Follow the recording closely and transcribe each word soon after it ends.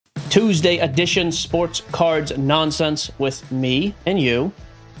Tuesday edition sports cards nonsense with me and you.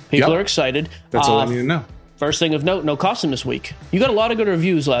 People are excited. That's all I need to know. First thing of note, no costume this week. You got a lot of good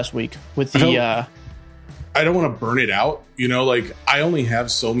reviews last week with the... I don't want to burn it out. You know, like, I only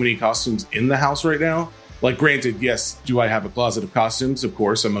have so many costumes in the house right now. Like, granted, yes, do I have a closet of costumes? Of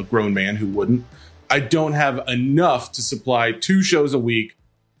course, I'm a grown man who wouldn't. I don't have enough to supply 2 shows a week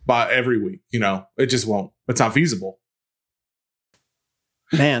by every week. You know, it just won't. It's not feasible.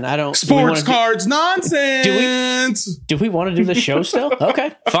 Man, I don't... Sports cards nonsense! Do we want to do this show still?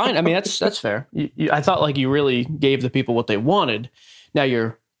 Okay, fine. I mean, that's fair. I thought like you really gave the people what they wanted. Now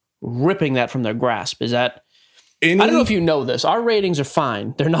you're ripping that from their grasp. Is that... I don't know if you know this. Our ratings are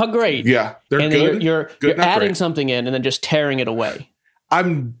fine. They're not great. Yeah, they're and good. You're adding something in and then just tearing it away.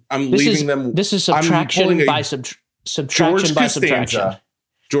 I'm leaving them. This is subtraction by subtraction by subtraction.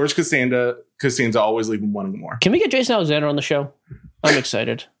 George Costanza always leaving wanting more. Can we get Jason Alexander on the show? I'm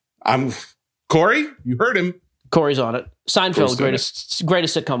excited. Corey, you heard him. Corey's on it. Seinfeld,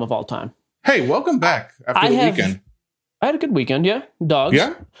 greatest sitcom of all time. Hey, welcome back after the weekend. I had a good weekend. Yeah, dogs.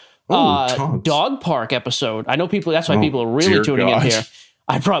 Yeah. Dog park episode. I know people. That's why people are really tuning in here.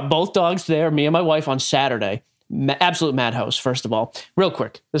 I brought both dogs there, me and my wife, on Saturday. Absolute madhouse, first of all. Real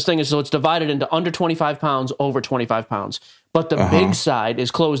quick, this thing is, so it's divided into under 25 pounds, over 25 pounds. But the big side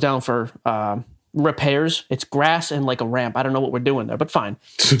is closed down for repairs. It's grass and like a ramp. I don't know what we're doing there, but fine.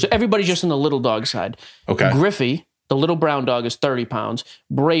 So everybody's just on the little dog side. Okay. Griffey, the little brown dog, is 30 pounds.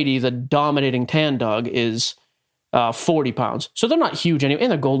 Brady, the dominating tan dog, is 40 pounds. So they're not huge anyway.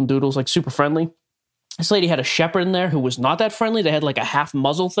 And they're golden doodles, like super friendly. This lady had a shepherd in there who was not that friendly. They had like a half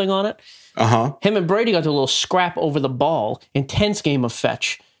muzzle thing on it. Him and Brady got into a little scrap over the ball. Intense game of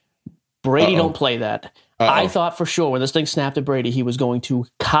fetch. Brady don't play that. I thought for sure when this thing snapped at Brady, he was going to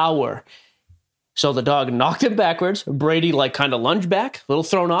cower. So the dog knocked him backwards. Brady like kind of lunged back, a little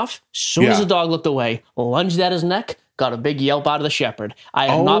thrown off. As soon as the dog looked away, lunged at his neck, got a big yelp out of the shepherd. I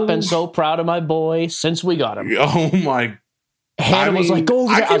have not been so proud of my boy since we got him. Oh my. Hannah was like, go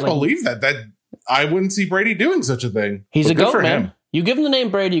over there. I can't believe that. I wouldn't see Brady doing such a thing. He's a goat, man. Him. You give him the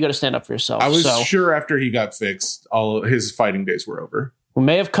name Brady, you got to stand up for yourself. I was sure after he got fixed, all his fighting days were over. We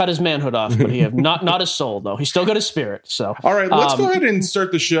may have cut his manhood off, but he have not his soul, though. He's still got his spirit. So, all right, let's go ahead and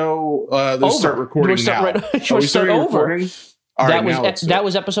start the show. Let's start recording now. We start over. Recording? All right, that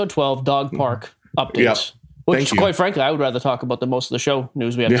was episode 12, Dog Park Updates. Yep. Which, quite frankly, I would rather talk about than most of the show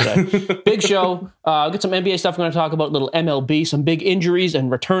news we have today. Big show. Get some NBA stuff we're going to talk about, little MLB, some big injuries and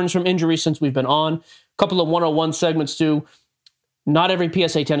returns from injuries since we've been on. A couple of 101 segments, too. Not every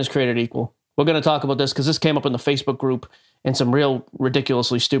PSA 10 is created equal. We're going to talk about this because this came up in the Facebook group and some real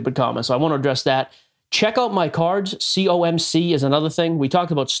ridiculously stupid comments. So I want to address that. Check out my cards. COMC is another thing. We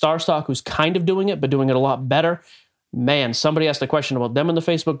talked about Starstock, who's kind of doing it, but doing it a lot better. Man, somebody asked a question about them in the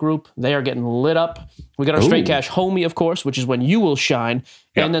Facebook group. They are getting lit up. We got our Straight Cash Homie, of course, which is when you will shine.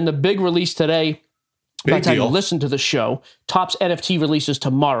 Yep. And then the big release today, by the time you listen to the show, Topps NFT releases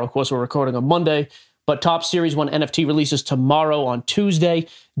tomorrow. Of course, we're recording on Monday, but Topps Series 1 NFT releases tomorrow on Tuesday.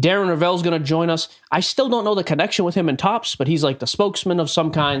 Darren Rovell's going to join us. I still don't know the connection with him and Topps, but he's like the spokesman of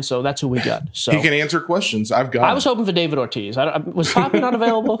some kind, so that's who we got. So he can answer questions. I was hoping for David Ortiz. Was Poppy not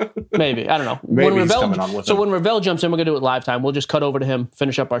available? Maybe. I don't know. Maybe he's coming on with him. When Rovell jumps in, we're going to do it live time. We'll just cut over to him,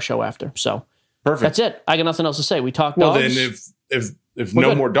 finish up our show after. So perfect. That's it. I got nothing else to say. We talked dogs. Well, then if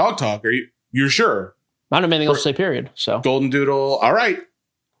no more dog talk, you're sure? I don't have anything else to say, period. So Golden Doodle. All right.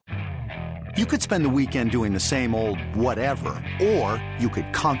 You could spend the weekend doing the same old whatever, or you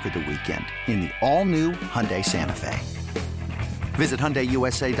could conquer the weekend in the all-new Hyundai Santa Fe. Visit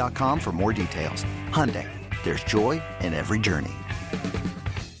HyundaiUSA.com for more details. Hyundai, there's joy in every journey.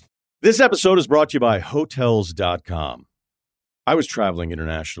 This episode is brought to you by Hotels.com. I was traveling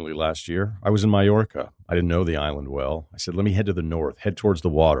internationally last year. I was in Mallorca. I didn't know the island well. I said, let me head to the north, head towards the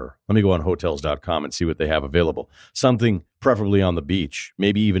water. Let me go on Hotels.com and see what they have available. Something preferably on the beach,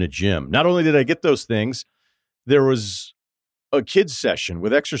 maybe even a gym. Not only did I get those things, there was a kids session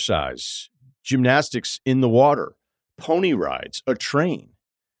with exercise, gymnastics in the water, pony rides, a train.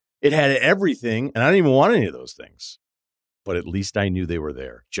 It had everything, and I didn't even want any of those things. But at least I knew they were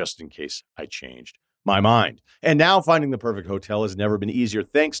there, just in case I changed my mind. And now finding the perfect hotel has never been easier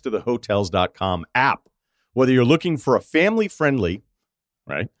thanks to the Hotels.com app. Whether you're looking for a family-friendly,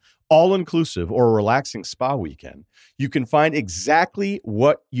 right, all-inclusive or a relaxing spa weekend, you can find exactly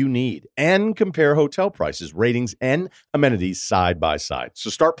what you need and compare hotel prices, ratings, and amenities side by side. So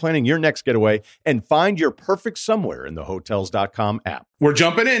start planning your next getaway and find your perfect somewhere in the Hotels.com app. We're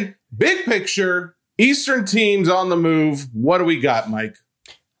jumping in. Big picture, Eastern teams on the move. What do we got, Mike?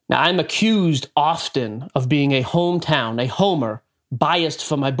 Now, I'm accused often of being a hometown, a homer, biased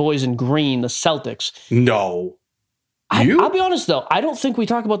for my boys in green, the Celtics. No. I'll be honest, though. I don't think we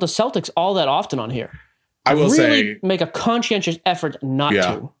talk about the Celtics all that often on here. I will really say, make a conscientious effort not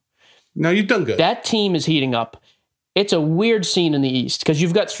to. No, you've done good. That team is heating up. It's a weird scene in the East because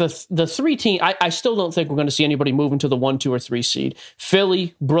you've got the three teams. I still don't think we're going to see anybody moving to the 1, 2, or 3 seed.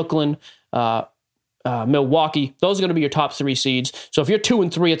 Philly, Brooklyn, Milwaukee. Those are going to be your top 3 seeds. So if you're 2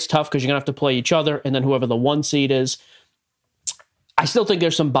 and 3, it's tough because you're going to have to play each other, and then whoever the 1 seed is. I still think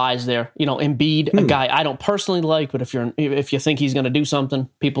there's some buys there. Embiid, a guy I don't personally like, but if you think he's going to do something,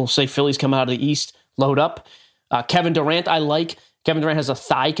 people say Philly's coming out of the East, load up. Kevin Durant, I like. Kevin Durant has a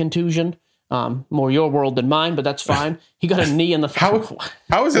thigh contusion. More your world than mine, but that's fine. He got a knee in the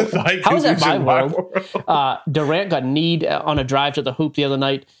how is it thigh contusion? How is that my world? Durant got kneed on a drive to the hoop the other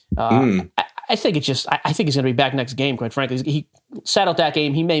night. I think it's just. I think he's going to be back next game. Quite frankly, he sat out that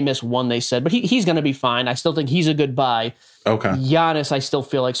game. He may miss one, they said, but he's going to be fine. I still think he's a good buy. Okay. Giannis, I still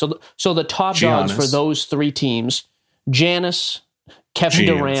feel like so. The top dogs for those 3 teams: Giannis, Kevin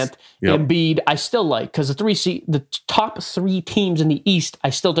Durant, Embiid. I still like because the top 3 teams in the East. I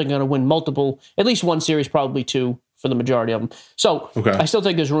still think are going to win multiple, at least one series, probably 2 for the majority of them. So I still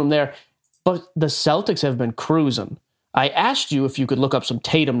think there's room there. But the Celtics have been cruising. I asked you if you could look up some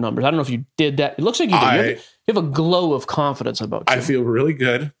Tatum numbers. I don't know if you did that. It looks like you did. You have a glow of confidence about you. I feel really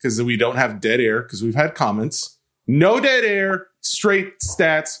good because we don't have dead air because we've had comments. No dead air, straight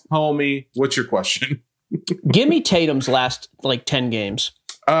stats, homie. What's your question? Give me Tatum's last 10 games.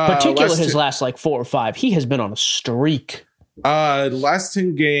 Particularly his last 4 or 5. He has been on a streak. Last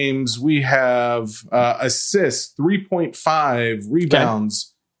 10 games, we have assists 3.5,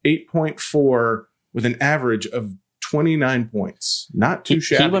 rebounds 8.4 with an average of 29 points. Not too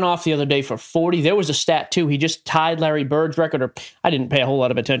shabby. He went off the other day for 40. There was a stat, too. He just tied Larry Bird's record. I didn't pay a whole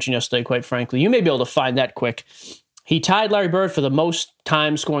lot of attention yesterday, quite frankly. You may be able to find that quick. He tied Larry Bird for the most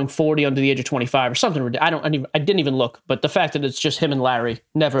time scoring 40 under the age of 25 or something. I didn't even look. But the fact that it's just him and Larry,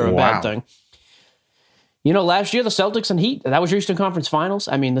 never a bad thing. Last year, the Celtics and Heat, that was your Eastern Conference Finals.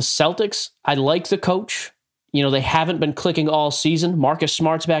 I mean, the Celtics, I like the coach. They haven't been clicking all season. Marcus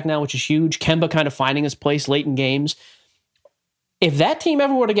Smart's back now, which is huge. Kemba kind of finding his place late in games. If that team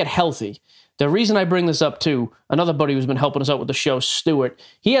ever were to get healthy, the reason I bring this up too, another buddy who's been helping us out with the show, Stuart,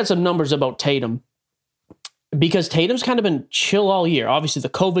 he had some numbers about Tatum. Because Tatum's kind of been chill all year. Obviously, the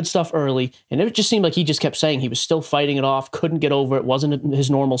COVID stuff early, and it just seemed like he just kept saying he was still fighting it off, couldn't get over it, wasn't his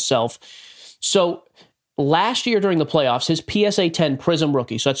normal self. So last year during the playoffs, his PSA 10 Prism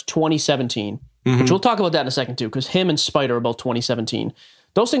rookie, so that's 2017, which we'll talk about that in a second too, because him and Spider are both 2017.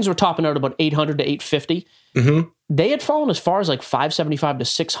 Those things were topping out about 800 to 850. They had fallen as far as 575 to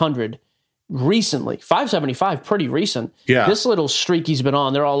 600 recently. 575, pretty recent. Yeah. This little streak he's been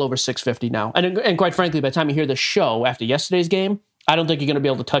on, they're all over 650 now. And quite frankly, by the time you hear the show after yesterday's game, I don't think you're going to be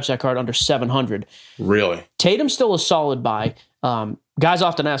able to touch that card under 700. Really? Tatum's still a solid buy. Guys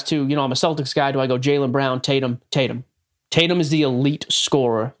often ask too, I'm a Celtics guy. Do I go Jaylen Brown, Tatum? Tatum is the elite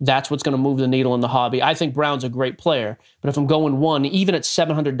scorer. That's what's going to move the needle in the hobby. I think Brown's a great player, but if I'm going one, even at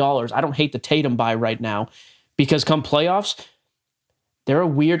 $700, I don't hate the Tatum buy right now because come playoffs, they're a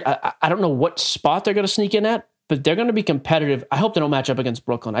weird, I don't know what spot they're going to sneak in at, but they're going to be competitive. I hope they don't match up against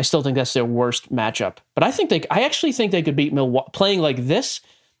Brooklyn. I still think that's their worst matchup. But I actually think they could beat Milwaukee playing like this,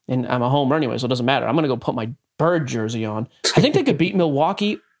 and I'm a homer anyway, so it doesn't matter. I'm going to go put my Bird jersey on. I think they could beat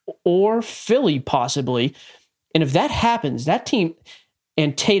Milwaukee or Philly possibly. And if that happens, that team,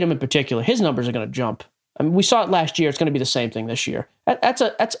 and Tatum in particular, his numbers are going to jump. I mean, we saw it last year. It's going to be the same thing this year. That's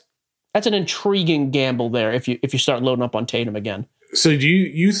an intriguing gamble there if you start loading up on Tatum again. So do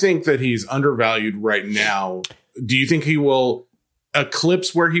you think that he's undervalued right now? Do you think he will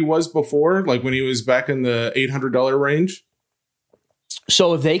eclipse where he was before, like when he was back in the $800 range?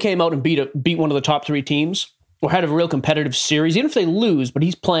 So if they came out and beat one of the top 3 teams or had a real competitive series, even if they lose, but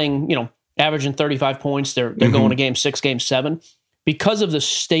he's playing, averaging 35 points, they're going to game 6, game 7. Because of the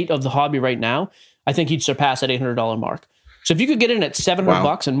state of the hobby right now, I think he'd surpass that $800 mark. So if you could get in at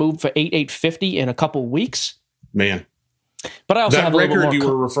 $700 and move for $850 in a couple weeks, man. But I also that have a record little more you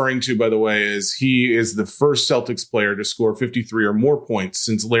were referring to, by the way, is he is the first Celtics player to score 53 or more points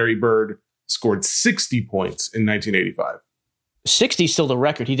since Larry Bird scored 60 points in 1985. 60 is still the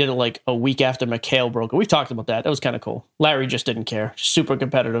record. He did it like a week after McHale broke it. We've talked about that. That was kind of cool. Larry just didn't care. Super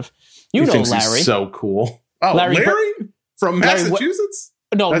competitive. You know Larry. He's so cool. Oh, Larry from Massachusetts?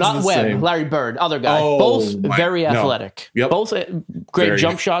 No, not Webb. Same. Larry Bird, other guy. Both very athletic. No. Yep. Both great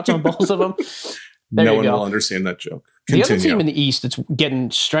jump shots on both of them. No one will understand that joke. Continue. The other team in the East that's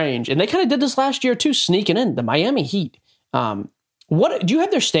getting strange, and they kind of did this last year too, sneaking in, the Miami Heat. What do you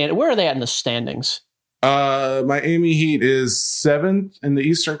have their stand? Where are they at in the standings? Miami Heat is 7th in the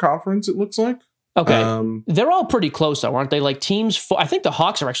Eastern Conference, it looks like. Okay. They're all pretty close, though, aren't they? Like teams, I think the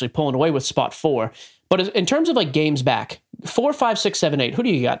Hawks are actually pulling away with spot 4. But in terms of like games back, 4, 5, 6, 7, 8, who do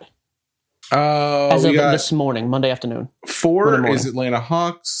you got? As of this morning, Monday afternoon. 4 is Atlanta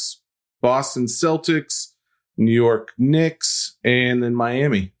Hawks, Boston Celtics, New York Knicks, and then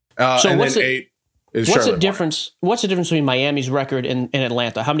Miami. So and what's then 8 is what's Charlotte the difference? What's the difference between Miami's record and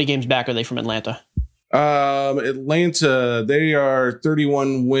Atlanta? How many games back are they from Atlanta? Atlanta, they are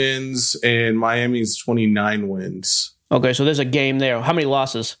 31 wins, and Miami's 29 wins. Okay, so there's a game there. How many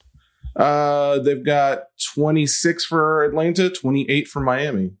losses? They've got 26 for Atlanta, 28 for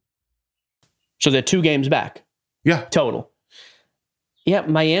Miami. So they're 2 games back. Yeah. Total. Yeah,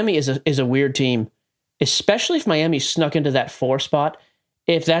 Miami is a weird team, especially if Miami snuck into that 4 spot.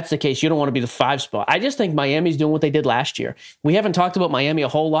 If that's the case, you don't want to be the 5 spot. I just think Miami's doing what they did last year. We haven't talked about Miami a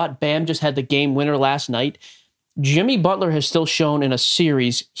whole lot. Bam just had the game winner last night. Jimmy Butler has still shown in a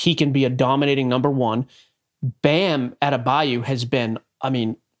series he can be a dominating number 1. Bam Adebayo has been,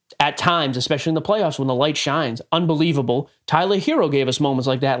 at times, especially in the playoffs when the light shines, unbelievable. Tyler Hero gave us moments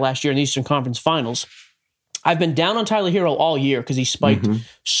like that last year in the Eastern Conference Finals. I've been down on Tyler Hero all year because he spiked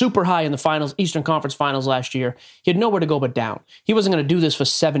super high in the finals, Eastern Conference Finals last year. He had nowhere to go but down. He wasn't going to do this for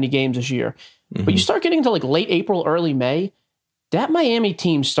 70 games this year. But you start getting to like late April, early May, that Miami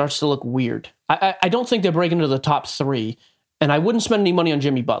team starts to look weird. I don't think they're breaking into the top 3, and I wouldn't spend any money on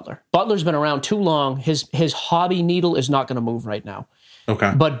Jimmy Butler. Butler's been around too long. His hobby needle is not going to move right now.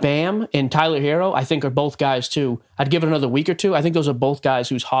 Okay. But Bam and Tyler Hero, I think, are both guys too. I'd give it another week or 2. I think those are both guys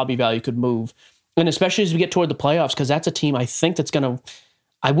whose hobby value could move. And especially as we get toward the playoffs, because that's a team I think that's going to,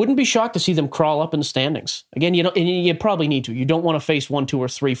 I wouldn't be shocked to see them crawl up in the standings. Again, you probably need to. You don't want to face 1, 2, or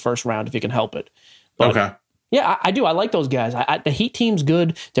 3 first round if you can help it. But, okay. Yeah, I do. I like those guys. The Heat team's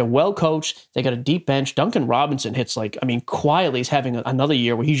good. They're well coached. They got a deep bench. Duncan Robinson hits quietly is having another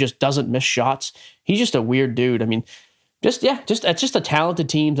year where he just doesn't miss shots. He's just a weird dude. It's just a talented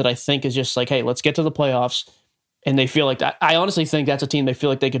team that I think is just like, hey, let's get to the playoffs. And they feel like that. I honestly think that's a team they feel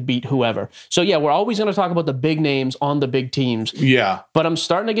like they could beat whoever. So yeah, we're always going to talk about the big names on the big teams. Yeah. But I'm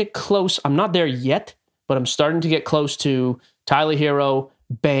starting to get close. I'm not there yet, but I'm starting to get close to Tyler Hero,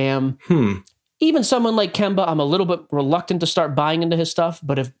 Bam. Even someone like Kemba, I'm a little bit reluctant to start buying into his stuff.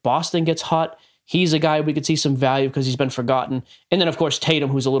 But if Boston gets hot, he's a guy we could see some value because he's been forgotten. And then, of course, Tatum,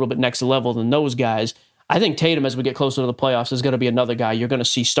 who's a little bit next level than those guys. I think Tatum, as we get closer to the playoffs, is going to be another guy you're going to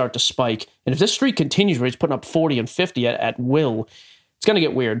see start to spike. And if this streak continues where he's putting up 40 and 50 at will, it's going to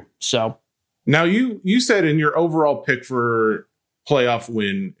get weird. So now you said in your overall pick for playoff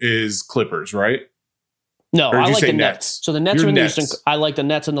win is Clippers, right? No, I like the Nets. So the Nets are in the Eastern. I like the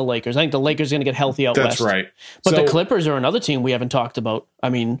Nets and the Lakers. I think the Lakers are going to get healthy out west. That's right. But the Clippers are another team we haven't talked about.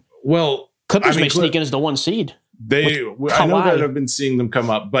 Clippers may sneak in as the 1 seed. I know that I've been seeing them come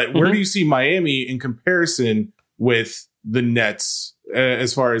up, but where do you see Miami in comparison with the Nets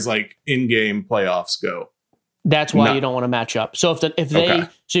as far as like in-game playoffs go? That's why you don't want to match up. So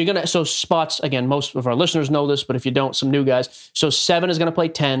so spots, again, most of our listeners know this, but if you don't, some new guys. So 7 is going to play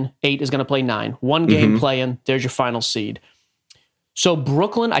 10, 8 is going to play 9. 1 game playing, there's your final seed. So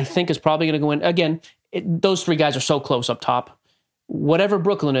Brooklyn, I think, is probably going to go in. Again, those 3 guys are so close up top. Whatever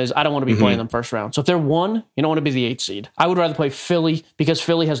Brooklyn is, I don't want to be playing them first round. So if they're 1, you don't want to be the 8th seed. I would rather play Philly because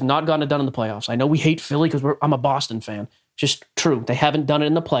Philly has not gotten it done in the playoffs. I know we hate Philly because I'm a Boston fan. Just true. They haven't done it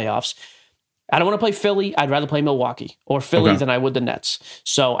in the playoffs. I don't want to play Philly. I'd rather play Milwaukee or Philly than I would the Nets.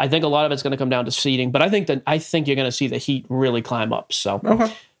 So I think a lot of it's going to come down to seeding. But I think you're going to see the Heat really climb up. So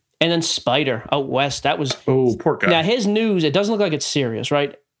And then Spider out west. That was poor guy. Now his news. It doesn't look like it's serious,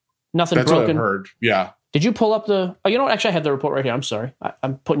 right? Nothing That's broken. What I've heard. Yeah. Did you pull up the... Oh, you know what? Actually, I have the report right here. I'm sorry.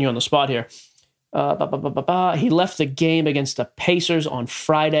 I'm putting you on the spot here. He left the game against the Pacers on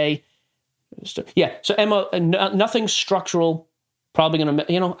Friday. Yeah, so Emma, nothing structural. Probably going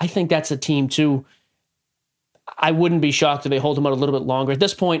to... I think that's a team, too. I wouldn't be shocked if they hold him out a little bit longer. At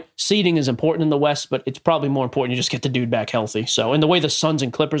this point, seeding is important in the West, but it's probably more important you just get the dude back healthy. So, in the way the Suns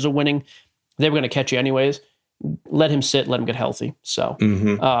and Clippers are winning, they were going to catch you anyways. Let him sit, let him get healthy. So,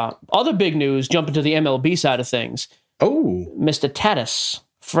 other big news, jumping to the MLB side of things. Oh. Mr. Tatis.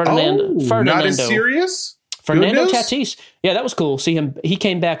 Fernando. Not as serious? Fernando Tatis. Yeah, that was cool. See him. He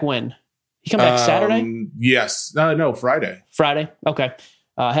came back when? He come back Saturday? Yes. No, Friday. Friday. Okay.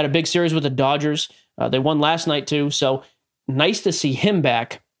 Had a big series with the Dodgers. They won last night, too. So, nice to see him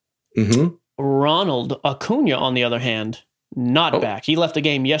back. Ronald Acuna, on the other hand, not back. He left the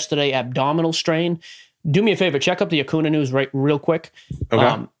game yesterday, abdominal strain. Do me a favor, check up the Acuna news real quick.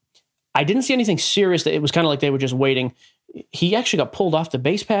 Okay. I didn't see anything serious. It was kind of like they were just waiting. he actually got pulled off the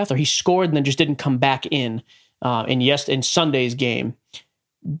base path, or he scored and then just didn't come back in Sunday's game.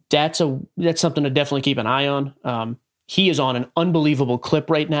 That's something to definitely keep an eye on. He is on an unbelievable clip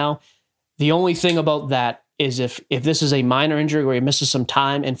right now. The only thing about that is if this is a minor injury where he misses some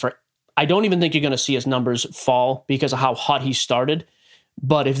time, I don't even think you're going to see his numbers fall because of how hot he started.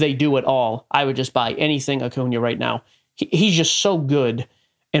 But if they do it all, I would just buy anything Acuna right now. He's just so good.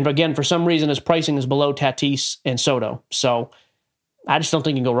 And again, for some reason, his pricing is below Tatis and Soto. So I just don't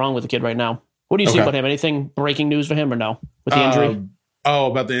think you can go wrong with the kid right now. What do you see about him? Anything breaking news for him or no? With the injury?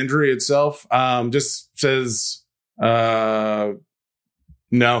 About the injury itself? Just says no.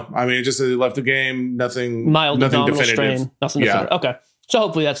 I mean, it just says he left the game. Nothing. Mild abdominal definitive. Strain. Nothing definitive. Okay. So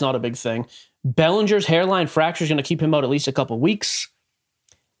hopefully that's not a big thing. Bellinger's hairline fracture is going to keep him out at least a couple weeks.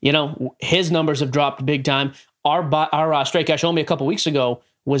 His numbers have dropped big time. Our Straight Guy showed me a couple weeks ago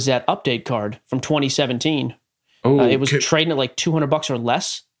was that update card from 2017. It was trading at like $200 or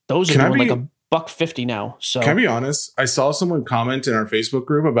less. Those are doing like $150 now. So can I be honest? I saw someone comment in our Facebook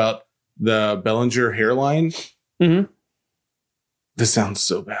group about the Bellinger hairline. Mm-hmm. This sounds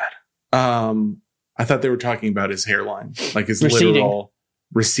so bad. I thought they were talking about his hairline, like his literal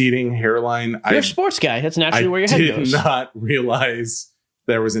receding hairline. You're a sports guy. That's naturally where your head goes. I did not realize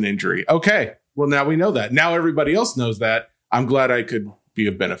there was an injury. Okay. Well, now we know that. Now everybody else knows that. I'm glad I could be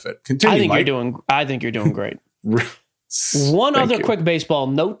of benefit. Continue, I think you're doing great. One other quick baseball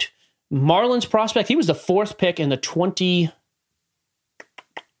note. Marlins prospect. He was the 4th pick in the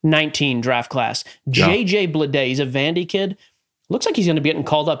 2019 draft class. J.J. Bleday. He's a Vandy kid. Looks like he's going to be getting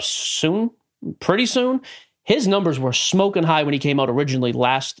called up pretty soon. His numbers were smoking high when he came out originally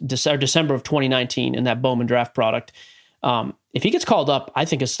last December of 2019 in that Bowman draft product. If he gets called up, I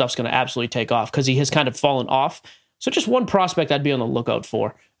think his stuff's going to absolutely take off because he has kind of fallen off. So just one prospect I'd be on the lookout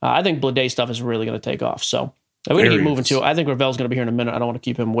for. I think Bleday stuff is really going to take off. So we're going to keep moving to. I think Rovell's going to be here in a minute. I don't want to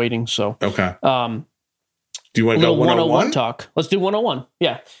keep him waiting. So okay. Do you want to go 101 talk? Let's do 101.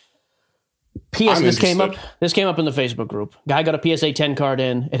 Yeah. This came up in the Facebook group. Guy got a PSA 10 card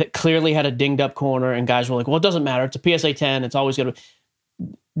in. It clearly had a dinged up corner, and guys were like, "Well, it doesn't matter. It's a PSA 10. It's always going to."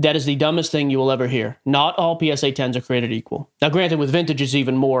 That is the dumbest thing you will ever hear. Not all PSA 10s are created equal. Now, granted, with vintage is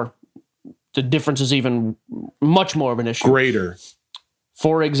even more. The difference is even much more of an issue. Greater.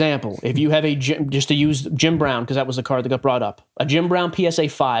 For example, if you have just to use Jim Brown, because that was the card that got brought up, a Jim Brown PSA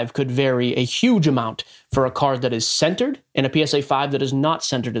 5 could vary a huge amount for a card that is centered and a PSA 5 that is not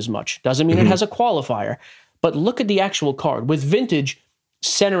centered as much. Doesn't mean it has a qualifier, but look at the actual card. With vintage,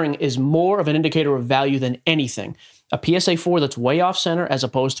 centering is more of an indicator of value than anything. A PSA 4 that's way off center as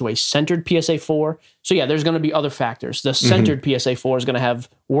opposed to a centered PSA 4. So yeah, there's going to be other factors. The centered PSA 4 is going to have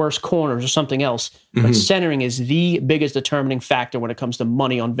worse corners or something else. But centering is the biggest determining factor when it comes to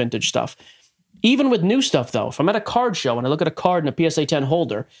money on vintage stuff. Even with new stuff, though, if I'm at a card show and I look at a card in a PSA 10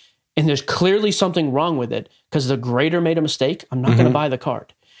 holder and there's clearly something wrong with it because the grader made a mistake, I'm not going to buy the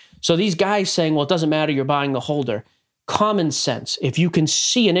card. So these guys saying, well, it doesn't matter, you're buying the holder. Common sense. If you can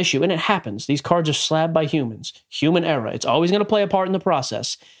see an issue, and it happens, these cards are slabbed by humans, human error. It's always going to play a part in the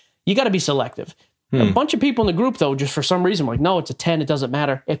process. You got to be selective. A bunch of people in the group, though, just for some reason, like, no, it's a 10, it doesn't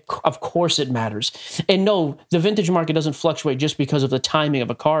matter. Of course it matters. And no, the vintage market doesn't fluctuate just because of the timing of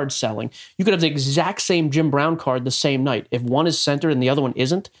a card selling. You could have the exact same Jim Brown card the same night. If one is centered and the other one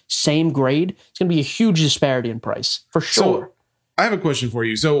isn't, same grade, it's going to be a huge disparity in price, for sure. So, I have a question for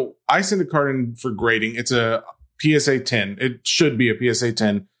you. So I sent a card in for grading. It's a PSA 10. It should be a PSA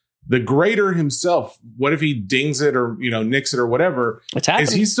 10. The grader himself, what if he dings it or, nicks it or whatever?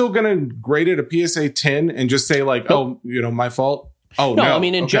 Is he still going to grade it a PSA 10 and just say like, nope. My fault? Oh, no. I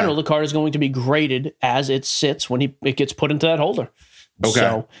mean, in general, the card is going to be graded as it sits when it gets put into that holder.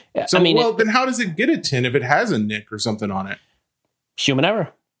 Okay. So I mean, then how does it get a 10 if it has a nick or something on it? Human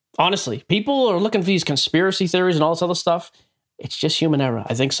error. Honestly, people are looking for these conspiracy theories and all this other stuff. It's just human error.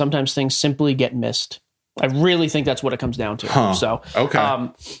 I think sometimes things simply get missed. I really think that's what it comes down to. So,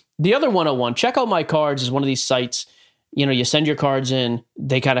 the other 101, check out My Cards is one of these sites. You send your cards in,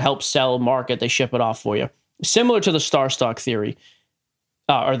 they kind of help sell, market, they ship it off for you. Similar to the Star Stock theory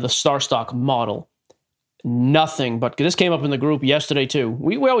or the Star Stock model. Nothing, but this came up in the group yesterday too.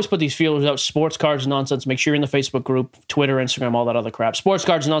 We always put these feelers out, sports cards nonsense. Make sure you're in the Facebook group, Twitter, Instagram, all that other crap.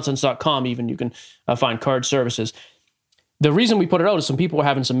 Sportscardsnonsense.com, even you can find card services. The reason we put it out is some people were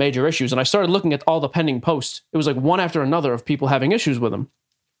having some major issues, and I started looking at all the pending posts. It was like one after another of people having issues with them.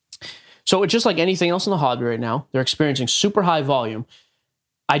 So it's just like anything else in the hobby right now. They're experiencing super high volume.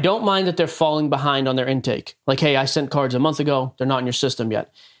 I don't mind that they're falling behind on their intake. Like, hey, I sent cards a month ago. They're not in your system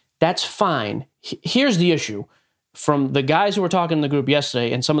yet. That's fine. Here's the issue. From the guys who were talking in the group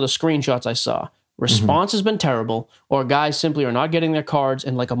yesterday and some of the screenshots I saw, response has been terrible, or guys simply are not getting their cards,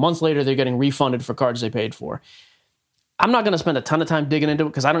 and like a month later, they're getting refunded for cards they paid for. I'm not going to spend a ton of time digging into it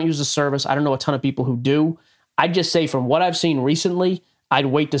because I don't use the service. I don't know a ton of people who do. I'd just say from what I've seen recently, I'd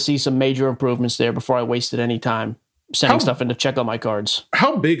wait to see some major improvements there before I wasted any time sending stuff in to check out my cards.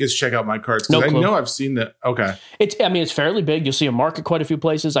 How big is Check Out My Cards? Because I know I've seen that. Okay. It's fairly big. You'll see a market quite a few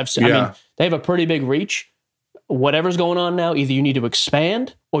places. I mean, they have a pretty big reach. Whatever's going on now, either you need to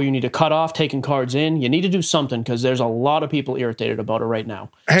expand or you need to cut off taking cards in. You need to do something because there's a lot of people irritated about it right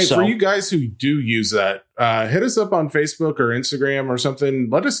now. Hey, for you guys who do use that, hit us up on Facebook or Instagram or something.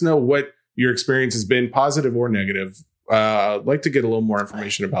 Let us know what your experience has been, positive or negative. I'd like to get a little more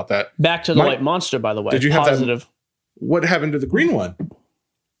information about that. Back to the White Monster, by the way. Did you have positive? What happened to the green one?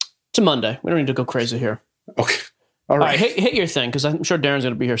 It's a Monday. We don't need to go crazy here. Okay. All right. Hit your thing because I'm sure Darren's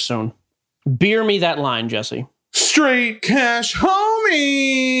going to be here soon. Beer me that line, Jesse. Straight cash,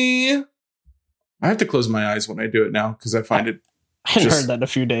 homie. I have to close my eyes when I do it now because I find it. I hadn't heard that in a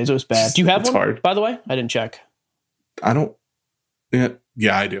few days. It was bad. Do you have one? Hard. By the way, I didn't check. I don't.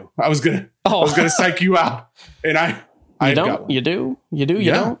 Yeah, I do. I was gonna psych you out, and I don't. Got one. You do. You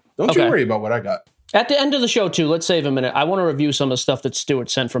don't. Don't you worry about what I got. At the end of the show, too, let's save a minute. I want to review some of the stuff that Stuart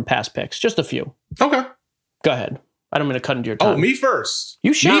sent from past picks. Just a few. Okay. Go ahead. I don't mean to cut into your time. Oh, me first.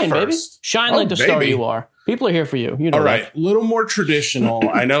 You shine, baby. Shine like the star you are. People are here for you. You know. All right. A little more traditional.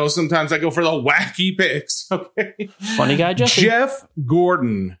 I know sometimes I go for the wacky picks. Okay. Funny guy, Jesse. Jeff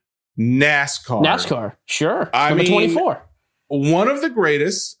Gordon, NASCAR. Sure. Number 24. One of the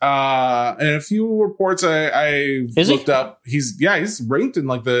greatest. And a few reports I looked up. He's ranked in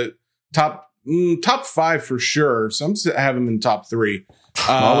like the top 5 for sure. Some have him in top 3.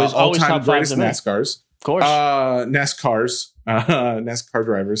 Always all-time top greatest 5 NASCARs. Of course. NASCAR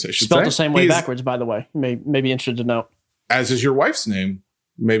drivers, I should Spelled say. the same way backwards, by the way. May be interested to know. As is your wife's name.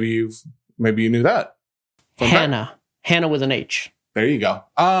 Maybe you knew that. Hannah. Hannah with an H. There you go.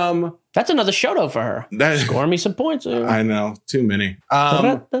 That's another shout out for her. Score me some points. I know. Too many.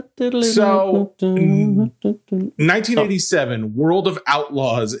 So 1987 World of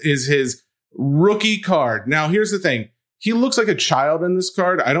Outlaws is his rookie card. Now, here's the thing. He looks like a child in this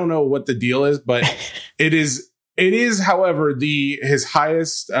card. I don't know what the deal is, but it is, however, his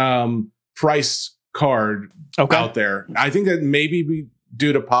highest price card out there. I think that maybe be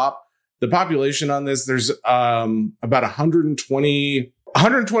due to pop. The population on this, there's about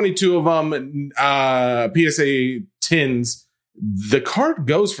 122 of them PSA 10s. The card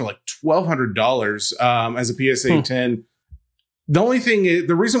goes for like $1,200 as a PSA 10. The only thing is,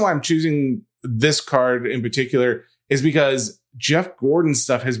 the reason why I'm choosing this card in particular is because Jeff Gordon's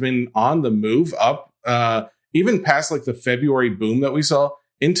stuff has been on the move up, even past like the February boom that we saw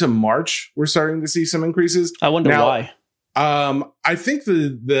into March. We're starting to see some increases. I wonder why. I think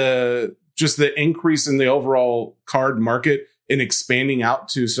the increase in the overall card market and expanding out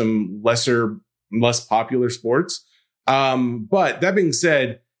to some less popular sports. But that being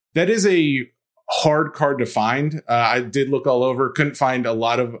said, that is a hard card to find. I did look all over, couldn't find a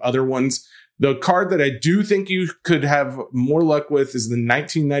lot of other ones. The card that I do think you could have more luck with is the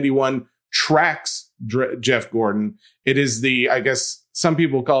 1991 Tracks Jeff Gordon. It is I guess some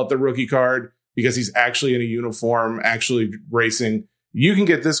people call it the rookie card because he's actually in a uniform, actually racing. You can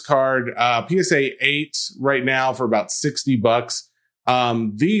get this card, PSA 8 right now for about $60.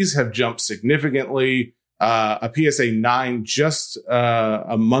 These have jumped significantly. A PSA 9 just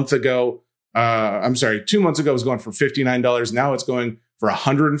a month ago. 2 months ago was going for $59. Now it's going for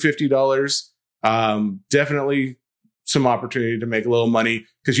 $150. Definitely some opportunity to make a little money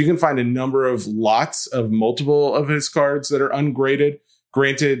because you can find a number of lots of multiple of his cards that are ungraded.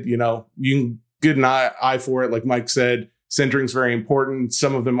 Granted, you can get an eye for it. Like Mike said, centering's very important.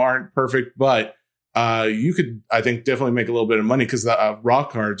 Some of them aren't perfect, but you could, I think, definitely make a little bit of money because the raw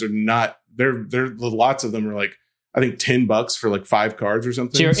cards are not. They're lots of them are like, I think $10 for like 5 cards or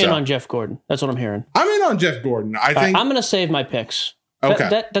something. So you're in on Jeff Gordon. That's what I'm hearing. I'm in on Jeff Gordon. I think I'm going to save my picks. Okay.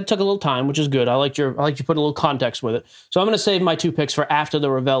 That took a little time, which is good. I like you put a little context with it. So I'm going to save my 2 picks for after the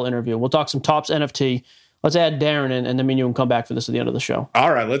Rovell interview. We'll talk some Topps NFT. Let's add Darren in, and then me and you can come back for this at the end of the show.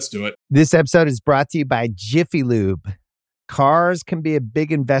 All right, let's do it. This episode is brought to you by Jiffy Lube. Cars can be a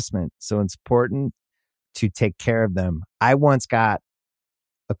big investment, so it's important to take care of them. I once got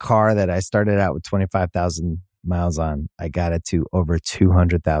a car that I started out with 25,000 miles on. I got it to over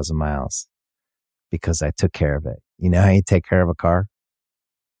 200,000 miles because I took care of it. You know how you take care of a car?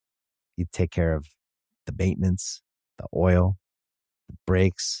 You take care of the maintenance, the oil, the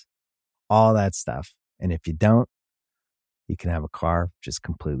brakes, all that stuff. And if you don't, you can have a car just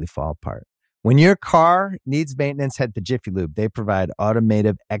completely fall apart. When your car needs maintenance, head to Jiffy Lube. They provide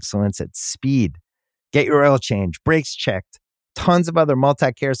automotive excellence at speed. Get your oil change, brakes checked, tons of other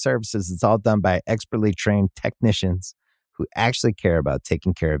multi-care services. It's all done by expertly trained technicians who actually care about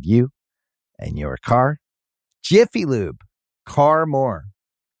taking care of you and your car. Jiffy Lube, car more.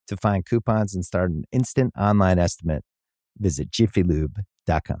 To find coupons and start an instant online estimate, visit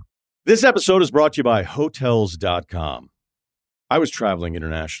jiffylube.com. This episode is brought to you by Hotels.com. I was traveling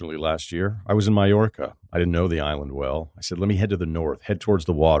internationally last year. I was in Mallorca. I didn't know the island well. I said, let me head to the north, head towards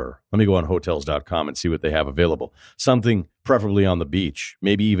the water. Let me go on Hotels.com and see what they have available. Something preferably on the beach,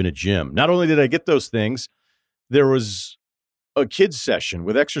 maybe even a gym. Not only did I get those things, there was a kids session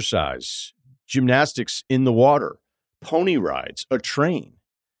with exercise, gymnastics in the water, pony rides, a train.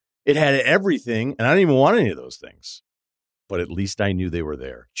 It had everything, and I didn't even want any of those things. But at least I knew they were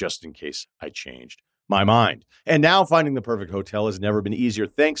there, just in case I changed my mind. And now finding the perfect hotel has never been easier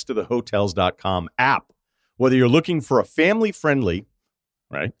thanks to the Hotels.com app. Whether you're looking for a family-friendly,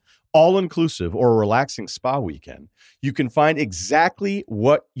 right, all-inclusive or a relaxing spa weekend, you can find exactly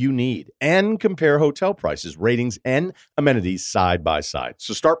what you need and compare hotel prices, ratings, and amenities side by side.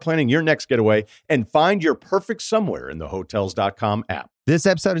 So start planning your next getaway and find your perfect somewhere in the Hotels.com app. This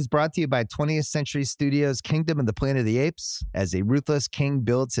episode is brought to you by 20th Century Studios' Kingdom of the Planet of the Apes. As a ruthless king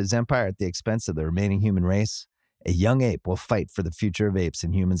builds his empire at the expense of the remaining human race, a young ape will fight for the future of apes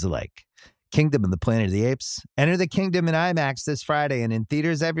and humans alike. Kingdom of the Planet of the Apes. Enter the kingdom in IMAX this Friday and in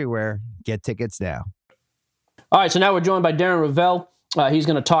theaters everywhere. Get tickets now. All right, so now we're joined by Darren Rovell. He's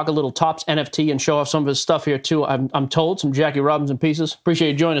going to talk a little Topps NFT and show off some of his stuff here too. I'm told some Jackie Robinson pieces.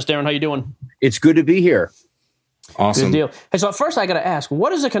 Appreciate you joining us, Darren. How you doing? It's good to be here. Awesome. Good deal. Hey, so first I got to ask,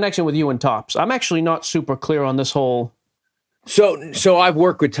 what is the connection with you and Topps? I'm actually not super clear on this whole. So I've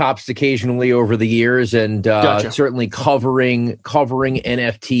worked with Topps occasionally over the years, and Gotcha. certainly covering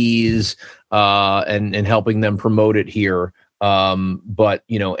NFTs and helping them promote it here. But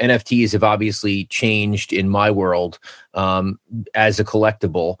NFTs have obviously changed in my world. As a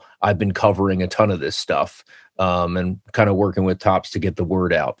collectible, I've been covering a ton of this stuff and kind of working with Topps to get the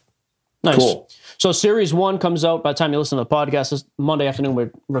word out. Nice. Cool. So Series 1 comes out by the time you listen to the podcast. This Monday afternoon we're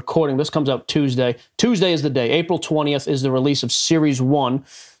recording. This comes out Tuesday. Tuesday is the day. April 20th is the release of Series 1.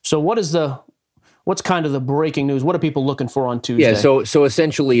 So what's kind of the breaking news? What are people looking for on Tuesday? Yeah, so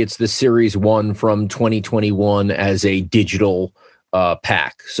essentially it's the Series 1 from 2021 as a digital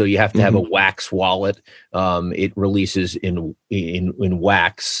pack. So you have to have a wax wallet. It releases in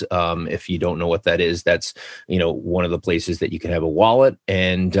wax. If you don't know what that is, that's one of the places that you can have a wallet,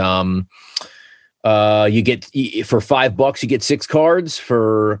 and you get for $5 you get 6 cards.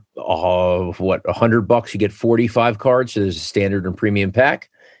 For $100 you get 45 cards. So there's a standard and premium pack.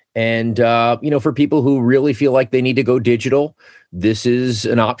 And for people who really feel like they need to go digital, this is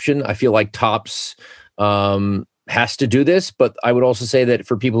an option. I feel like Topps has to do this, but I would also say that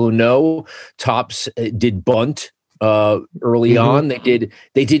for people who know, Topps did Bunt early on. They did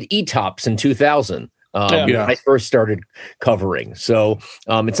E-Topps in 2000. When I first started covering. So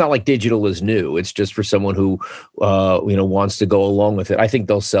it's not like digital is new. It's just for someone who wants to go along with it. I think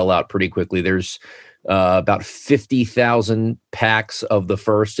they'll sell out pretty quickly. There's about 50,000 packs of the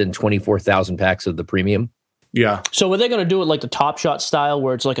first and 24,000 packs of the premium. Yeah. So were they going to do it like the Top Shot style,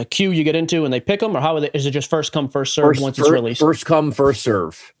 where it's like a queue you get into and they pick them, or how is it just first come first serve once it's released? First come first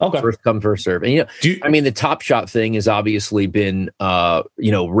serve. Okay. First come first serve. And the Top Shot thing has obviously been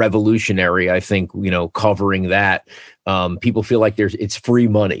revolutionary. I think covering that. People feel like it's free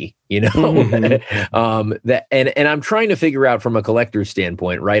money, that, and I'm trying to figure out from a collector's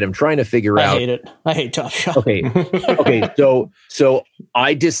standpoint, right? I'm trying to figure out. I hate it. I hate Top Shot. Okay. So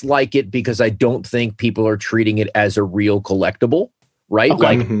I dislike it because I don't think people are treating it as a real collectible, right?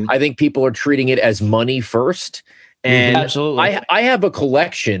 Okay. Like I think people are treating it as money first. And absolutely. I have a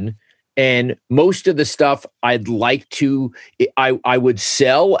collection. And most of the stuff I would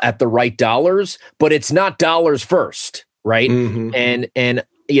sell at the right dollars, but it's not dollars first, right? And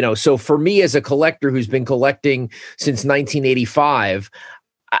so for me as a collector who's been collecting since 1985,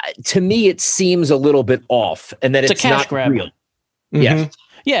 to me it seems a little bit off, and that it's a cash not grab. real. Yes.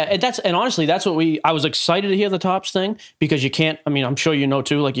 Yeah, and honestly, that's what I was excited to hear the Topps thing, because you can't, I'm sure you know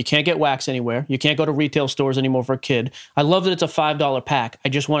too, like you can't get wax anywhere. You can't go to retail stores anymore for a kid. I love that it's a $5 pack. I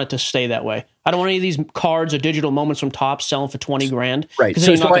just want it to stay that way. I don't want any of these cards or digital moments from Topps selling for $20,000. Right.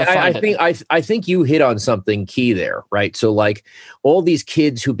 So I think you hit on something key there, right? So like all these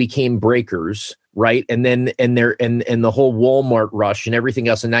kids who became breakers, right? And then the whole Walmart rush and everything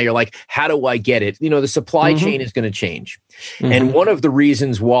else. And now you're like, how do I get it? The supply chain is going to change. And one of the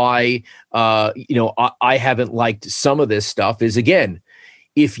reasons why I haven't liked some of this stuff is, again,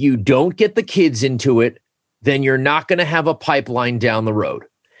 if you don't get the kids into it, then you're not going to have a pipeline down the road.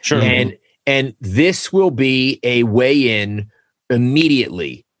 Sure. And this will be a way in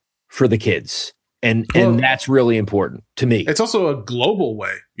immediately for the kids. And that's really important to me. It's also a global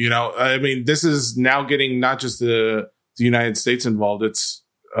way. I mean, this is now getting not just the United States involved. It's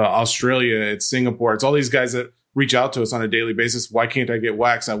Australia, it's Singapore. It's all these guys that reach out to us on a daily basis. Why can't I get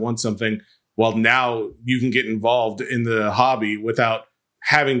wax? I want something. Well, now you can get involved in the hobby without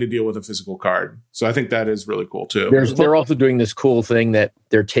having to deal with a physical card. So I think that is really cool too. They're also doing this cool thing that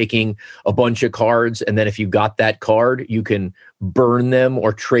they're taking a bunch of cards, and then if you got that card, you can burn them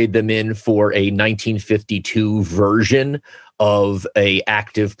or trade them in for a 1952 version of a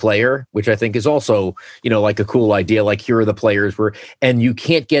active player, which I think is also, like a cool idea. Like, here are the players and you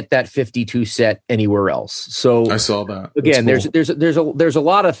can't get that 52 set anywhere else. So I saw that. Again, cool. there's a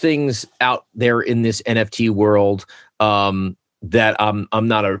lot of things out there in this NFT world that I'm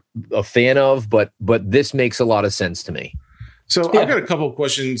not a fan of, but this makes a lot of sense to me. So I've got a couple of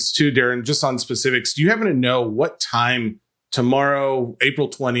questions too, Darren, just on specifics. Do you happen to know what time tomorrow, April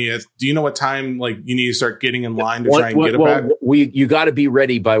 20th, do you know what time you need to start getting in line to try and get a bag? You got to be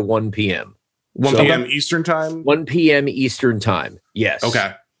ready by 1 p.m. 1 p.m. Eastern time? 1 p.m. Eastern time. Yes.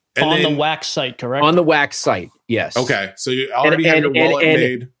 Okay. And on the wax site, correct? On the wax site, yes. Okay, so you already have your wallet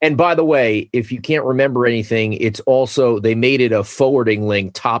made. And by the way, if you can't remember anything, it's also, they made it a forwarding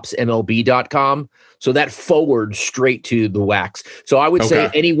link, topsmlb.com. So that forwards straight to the wax. So I would say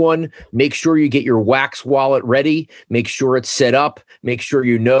anyone, make sure you get your wax wallet ready. Make sure it's set up. Make sure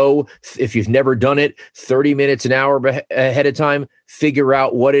if you've never done it, 30 minutes, an hour ahead of time, figure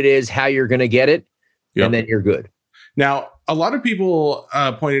out what it is, how you're going to get it, and then you're good. Now, a lot of people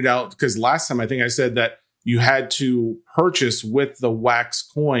pointed out, because last time I think I said that you had to purchase with the wax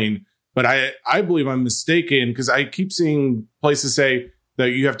coin, but I believe I'm mistaken, because I keep seeing places say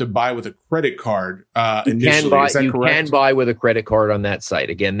that you have to buy with a credit card initially. Is that correct? You can buy with a credit card on that site.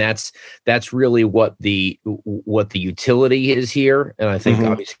 Again, that's really what the utility is here. And I think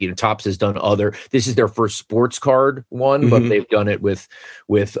obviously Topps has done this is their first sports card one, but they've done it with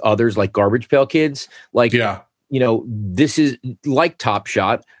others like Garbage Pail Kids. This is like Top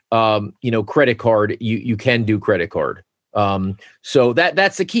Shot, credit card, you can do credit card. So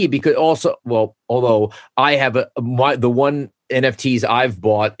that's the key, because also, although I have the one NFTs I've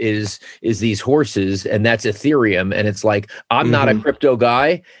bought is these horses, and that's Ethereum. And it's like, I'm not a crypto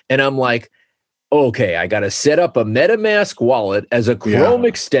guy. And I'm like, okay, I got to set up a MetaMask wallet as a Chrome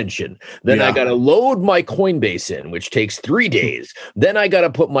extension. Then I got to load my Coinbase in, which takes 3 days. Then I got to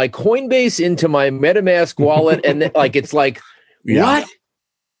put my Coinbase into my MetaMask wallet. And then, it's like, what?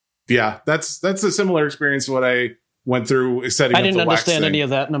 Yeah, that's a similar experience to what I went through setting up the wax thing. I didn't understand any of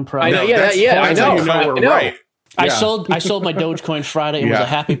that, and I'm proud. I know. I know. We're right. I sold my Dogecoin Friday and was a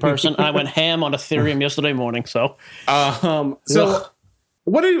happy person. I went ham on Ethereum yesterday morning. So,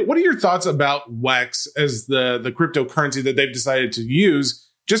 what are your thoughts about wax as the cryptocurrency that they've decided to use?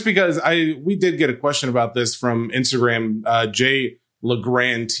 Just because we did get a question about this from Instagram. Jay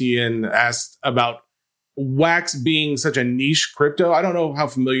Legrand asked about wax being such a niche crypto. I don't know how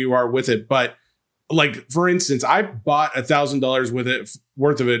familiar you are with it, but for instance, I bought $1,000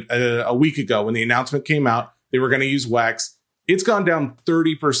 worth of it a week ago when the announcement came out. They were going to use wax. It's gone down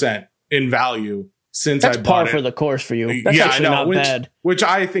 30% in value since I bought it. That's par for the course for you. That's actually not bad. Which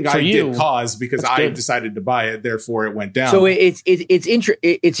I think I did cause because I decided to buy it. Therefore, it went down. So it's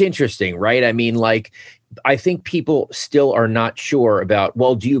interesting, right? I mean, I think people still are not sure about,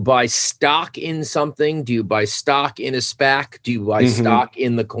 do you buy stock in something? Do you buy stock in a SPAC? Do you buy stock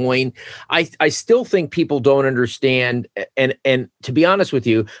in the coin? I still think people don't understand. And to be honest with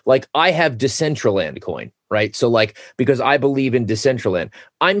you, I have Decentraland coin, right? So because I believe in Decentraland,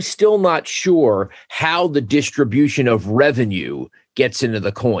 I'm still not sure how the distribution of revenue gets into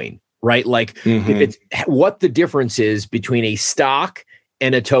the coin, right? If it's what the difference is between a stock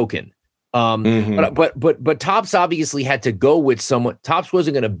and a token. But Topps obviously had to go with someone. Topps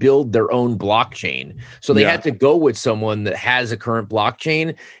wasn't going to build their own blockchain, so they had to go with someone that has a current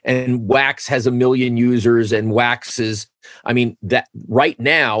blockchain. And Wax has 1 million users, and Wax is, that right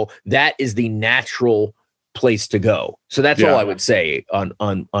now that is the natural place to go. So that's all I would say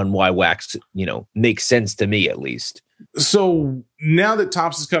on why Wax, makes sense to me at least. So now that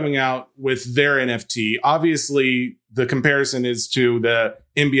Topps is coming out with their NFT, obviously the comparison is to the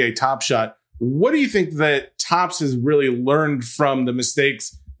NBA Top Shot. What do you think that Topps has really learned from the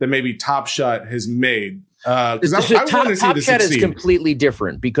mistakes that maybe Top Shot has made? Because I want to see Top this Shot succeed. is completely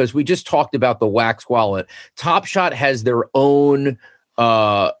different, because we just talked about the Wax wallet. Top Shot has their own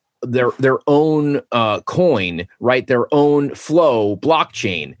their own coin, right? Their own flow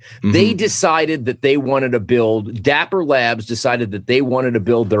blockchain. They decided that they wanted to build. Dapper Labs decided that they wanted to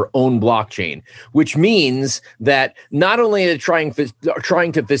build their own blockchain, which means that not only are they trying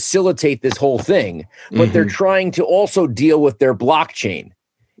to facilitate this whole thing, but they're trying to also deal with their blockchain.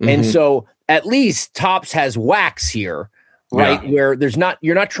 And so at least Topps has Wax here, right? Yeah. Where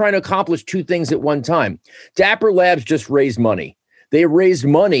you're not trying to accomplish two things at one time. Dapper Labs just raised money. They raised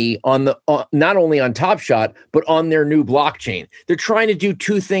money on not only on Top Shot, but on their new blockchain. They're trying to do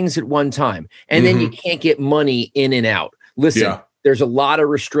two things at one time, and then you can't get money in and out. Listen, there's a lot of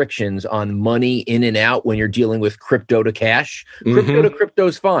restrictions on money in and out when you're dealing with crypto to cash. Crypto to crypto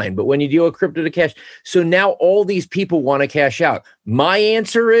is fine, but when you deal with crypto to cash, so now all these people want to cash out. My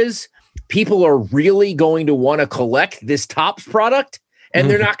answer is people are really going to want to collect this Topps product, and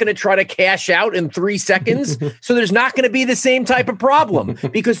they're not going to try to cash out in 3 seconds. So there's not going to be the same type of problem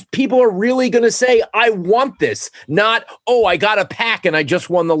because people are really going to say, I want this, not, oh, I got a pack and I just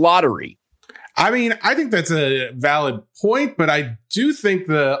won the lottery. I mean, I think that's a valid point, but I do think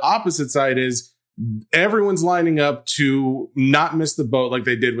the opposite side is everyone's lining up to not miss the boat like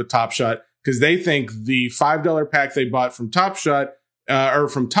they did with Top Shot because they think the $5 pack they bought from Top Shot or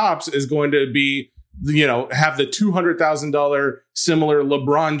from Topps is going to be, have the $200,000 similar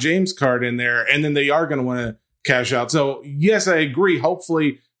LeBron James card in there, and then they are going to want to cash out. So yes, I agree.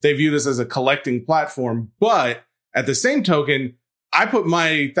 Hopefully they view this as a collecting platform, but at the same token, I put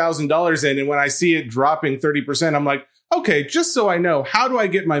my $1,000 in, and when I see it dropping 30%, I'm like, okay, just so I know, how do I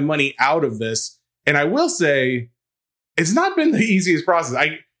get my money out of this? And I will say, it's not been the easiest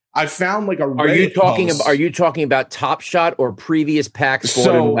process. I found like a Reddit post. Are you talking about Top Shot or previous packs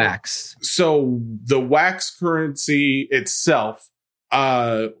bought in Wax? So the Wax currency itself,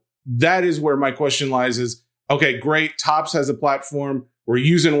 that is where my question lies is, okay, great. Topps has a platform. We're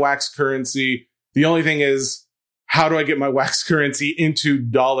using Wax currency. The only thing is, how do I get my Wax currency into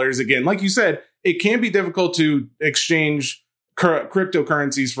dollars again? Like you said, it can be difficult to exchange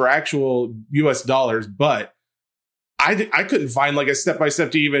cryptocurrencies for actual US dollars, but I couldn't find like a step-by-step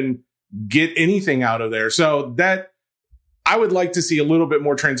to even get anything out of there. So that I would like to see a little bit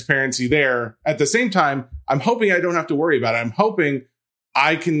more transparency there. At the same time, I'm hoping I don't have to worry about it. I'm hoping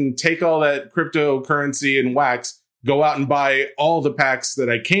I can take all that cryptocurrency and Wax, go out and buy all the packs that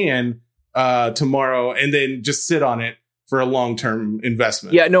I can tomorrow, and then just sit on it for a long-term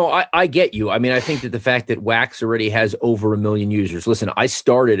investment. Yeah, no, I get you. I mean, I think that the fact that Wax already has over 1 million users. Listen, I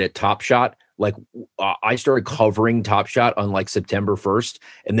started at Top Shot. I started covering Top Shot on like September 1st,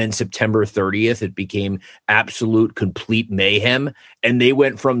 and then September 30th, it became absolute complete mayhem. And they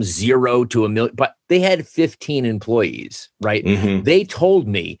went from 0 to 1 million, but they had 15 employees, right? They told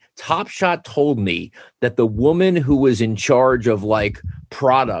me, Top Shot told me that the woman who was in charge of like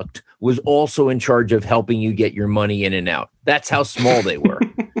product was also in charge of helping you get your money in and out. That's how small they were.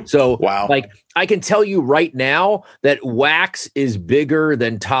 So, wow. Like, I can tell you right now that Wax is bigger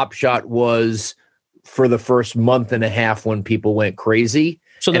than Top Shot was for the first month and a half when people went crazy.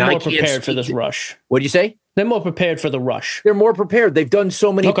 So they're more prepared for this rush. What'd you say? They're more prepared for the rush. They're more prepared. They've done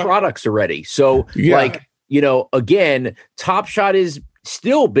so many products already. So, again, Top Shot is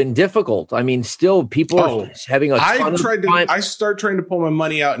still been difficult. I mean, still people are having a ton of time. I start trying to pull my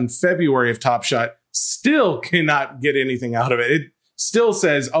money out in February of Top Shot. Still cannot get anything out of it. It still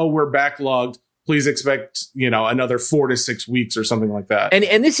says, "Oh, we're backlogged. Please expect, another 4 to 6 weeks or something like that."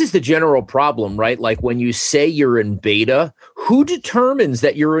 And this is the general problem, right? Like when you say you're in beta, who determines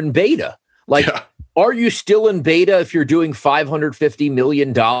that you're in beta? Like, are you still in beta if you're doing $550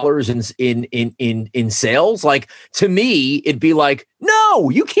 million in sales? Like, to me, it'd be like, no,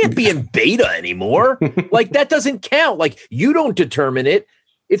 you can't be in beta anymore. Like, that doesn't count. Like, you don't determine it.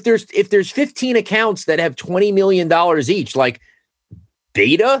 If there's 15 accounts that have $20 million each, like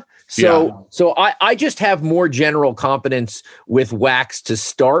beta. So I just have more general confidence with Wax to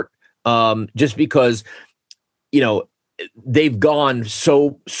start, just because, they've gone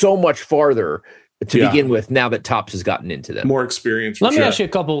so much farther to begin with now that Topps has gotten into them. More experience. Let me ask you a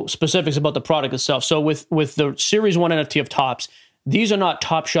couple specifics about the product itself. So with the Series 1 NFT of Topps, these are not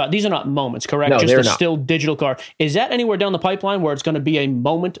Top Shot. These are not moments, correct? No, just they're a not. Still digital card. Is that anywhere down the pipeline where it's going to be a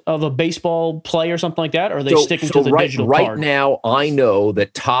moment of a baseball play or something like that? Or are they sticking to the digital card? Right now, I know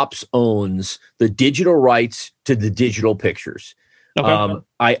that Topps owns the digital rights to the digital pictures. Okay.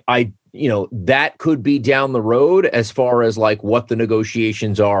 That could be down the road as far as like what the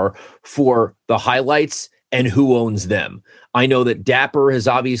negotiations are for the highlights and who owns them. I know that Dapper has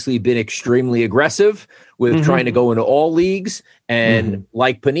obviously been extremely aggressive with trying to go into all leagues, and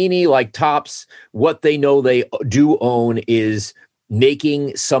like Panini, like Topps, what they know they do own is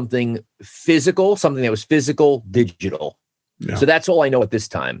making something physical, something that was physical, digital. Yeah. So that's all I know at this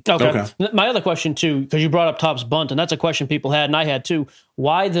time. Okay. My other question too, because you brought up Topps Bunt, and that's a question people had, and I had too.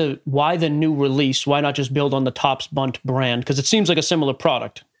 Why the new release? Why not just build on the Topps Bunt brand? Because it seems like a similar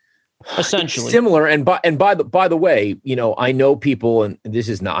product, essentially. It's similar, and by the way, I know people, and this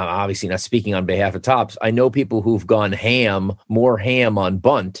is not obviously not speaking on behalf of Topps. I know people who've gone more ham on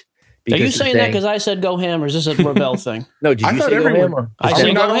Bunt. Are you saying that because I said go ham, or is this a Rovell thing? No, did you say go ham? I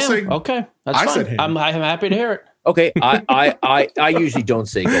said go ham. Okay, that's fine. I'm happy to hear it. Okay, I usually don't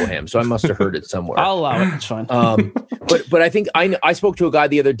say go ham, so I must have heard it somewhere. I'll allow it. It's fine. But I think I spoke to a guy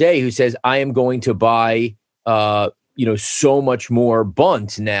the other day who says I am going to buy so much more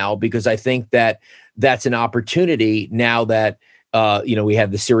Bunt now, because I think that's an opportunity now that we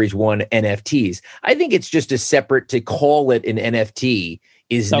have the Series 1 NFTs. I think it's just as separate to call it an NFT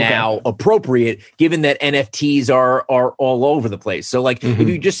is now appropriate, given that NFTs are all over the place. So if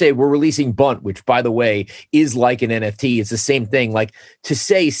you just say we're releasing Bunt, which by the way is like an NFT, it's the same thing. Like to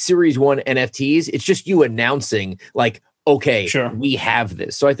say Series 1 NFTs, it's just you announcing we have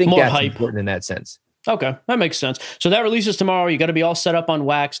this. So I think that's important in that sense. Okay, that makes sense. So that releases tomorrow. You got to be all set up on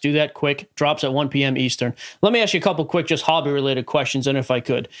wax. Do that quick. Drops at 1 p.m. Eastern. Let me ask you a couple quick, just hobby-related questions, and if I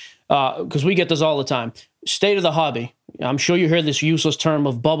could, because we get this all the time. State of the hobby. I'm sure you hear this useless term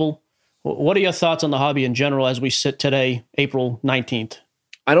of bubble. What are your thoughts on the hobby in general as we sit today, April 19th?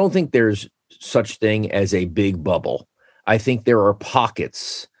 I don't think there's such thing as a big bubble. I think there are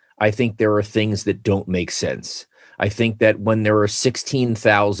pockets. I think there are things that don't make sense. I think that when there are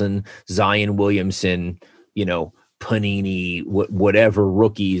 16,000 Zion Williamson, Panini, whatever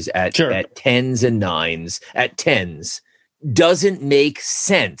rookies at 10s and 9s, at 10s, doesn't make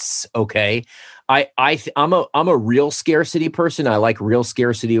sense. Okay, I'm a real scarcity person. I like real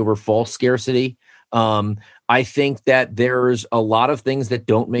scarcity over false scarcity. I think that there's a lot of things that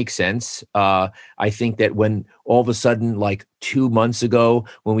don't make sense. I think that when all of a sudden, like 2 months ago,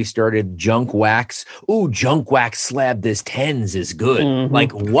 when we started junk wax, junk wax slab this 10s is good. Mm-hmm.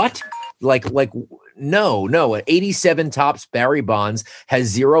 Like what? No. An 87 Topps Barry Bonds has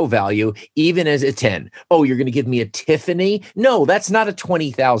zero value, even as a 10. Oh, you're going to give me a Tiffany? No, that's not a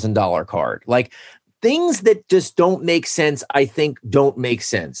 $20,000 card. Like things that just don't make sense, I think don't make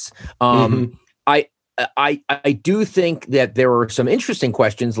sense. I do think that there are some interesting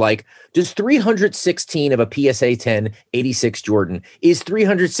questions like, does 316 of a PSA 10 86 Jordan, is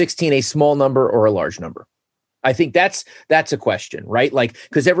 316 a small number or a large number? I think that's a question, right? Like,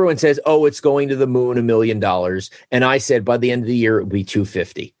 because everyone says, it's going to the moon, $1 million. And I said, by the end of the year, it would be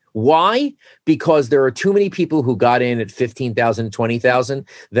 250. Why? Because there are too many people who got in at 15,000 and 20,000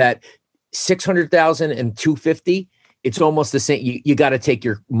 that 600,000 and 250, it's almost the same. You got to take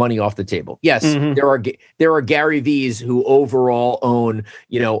your money off the table. Yes, there are Gary V's who overall own,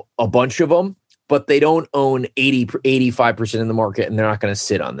 a bunch of them, but they don't own 85% in the market, and they're not going to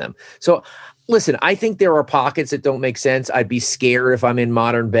sit on them. So listen, I think there are pockets that don't make sense. I'd be scared if I'm in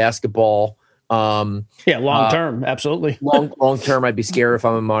modern basketball. Long term, absolutely. long term, I'd be scared if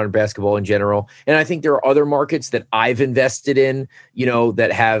I'm in modern basketball in general. And I think there are other markets that I've invested in,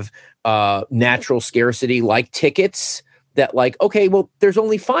 that have natural scarcity, like tickets, that there's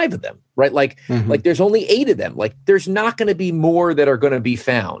only 5 of them, right? Like there's only 8 of them. Like there's not going to be more that are going to be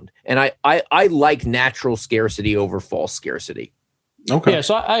found. And I like natural scarcity over false scarcity. Okay. Yeah,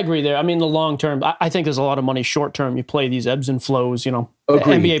 so I agree there. I mean, the long term, I think there's a lot of money. Short term, you play these ebbs and flows.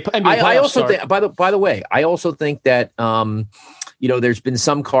 NBA I also think, by the way, I also think that there's been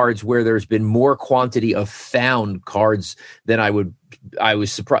some cards where there's been more quantity of found cards than I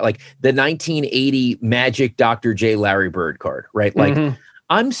was surprised. Like the 1980 Magic Dr. J. Larry Bird card, right? Like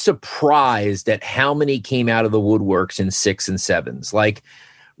I'm surprised at how many came out of the woodworks in 6 and 7s. Like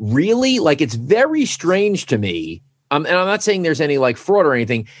really, it's very strange to me. And I'm not saying there's any fraud or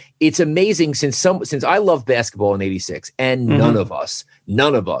anything. It's amazing since I love basketball in 86, and none of us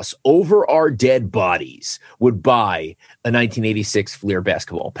over our dead bodies would buy a 1986 Fleer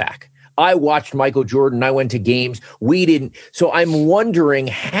basketball pack. I watched Michael Jordan. I went to games. We didn't. So I'm wondering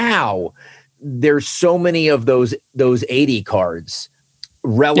how there's so many of those 80 cards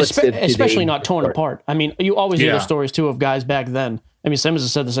relative, especially not torn apart. I mean, you always hear the stories too of guys back then. I mean, Simmons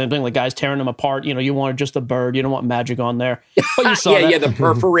has said the same thing, like guys tearing them apart. You wanted just the bird. You don't want magic on there. But you saw that. The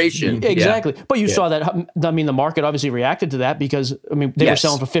perforation. Exactly. Yeah. But you saw that. I mean, the market obviously reacted to that because, they were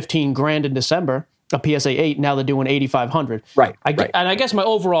selling for $15,000 in December, a PSA 8. Now they're doing $8,500. Right. And I guess my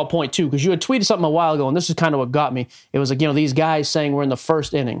overall point, too, because you had tweeted something a while ago, and this is kind of what got me. It was like, these guys saying we're in the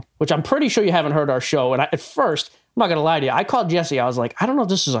first inning, which I'm pretty sure you haven't heard our show. And at first, not going to lie to you. I called Jesse. I was like, I don't know if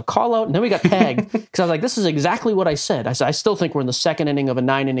this is a call out. And then we got tagged because I was like, this is exactly what I said. I said, I still think we're in the second inning of a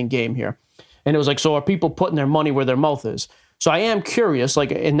 9-inning game here. And it was like, so are people putting their money where their mouth is? So I am curious,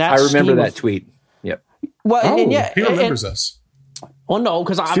 like in that. I remember that tweet. Yep. Well, he remembers us. Well, no,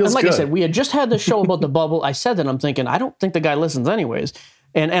 because like I said, we had just had the show about the bubble. I said that I'm thinking, I don't think the guy listens anyways.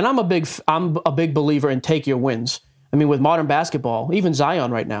 And I'm a big believer in take your wins. I mean, with modern basketball, even Zion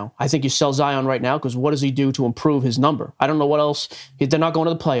right now, I think you sell Zion right now because what does he do to improve his number? I don't know what else. They're not going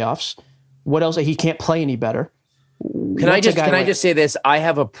to the playoffs. What else? He can't play any better. Can I just say this? I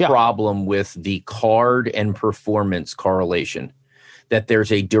have a problem with the card and performance correlation, that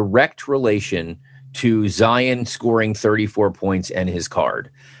there's a direct relation to Zion scoring 34 points and his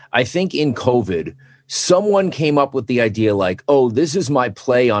card. I think in COVID, someone came up with the idea like, oh, this is my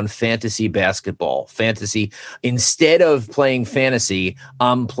play on fantasy basketball. Fantasy, instead of playing fantasy,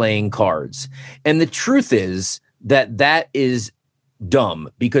 I'm playing cards. And the truth is that is dumb,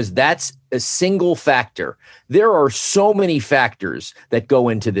 because that's a single factor. There are so many factors that go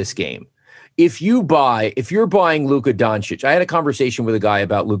into this game. If you're buying Luka Doncic, I had a conversation with a guy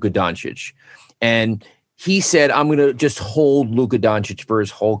about Luka Doncic, and he said, I'm going to just hold Luka Doncic for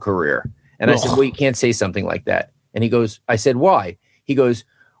his whole career. And I said, well, you can't say something like that. And I said, why? He goes,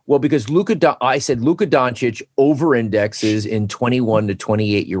 well, because Luka Doncic over-indexes in 21 to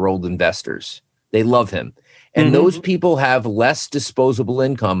 28-year-old investors. They love him. And those people have less disposable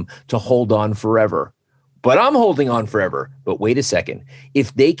income to hold on forever. But I'm holding on forever. But wait a second.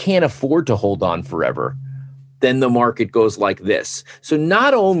 If they can't afford to hold on forever, then the market goes like this. So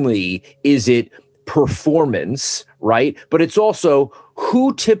not only is it performance, right? But it's also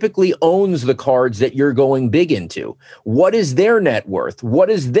who typically owns the cards that you're going big into. What is their net worth? What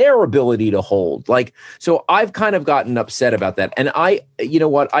is their ability to hold? So I've kind of gotten upset about that. And I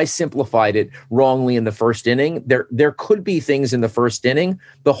simplified it wrongly in the first inning. There could be things in the first inning.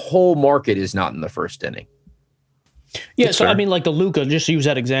 The whole market is not in the first inning. Yeah. That's so, fair. I mean, like the Luka, just to use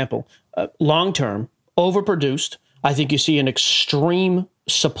that example, long-term, overproduced. I think you see an extreme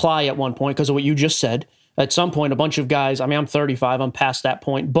supply at one point because of what you just said. At some point, a bunch of guys, I mean, I'm 35, I'm past that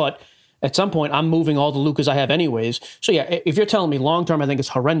point, but at some point, I'm moving all the Lukas I have anyways. So yeah, if you're telling me long-term, I think it's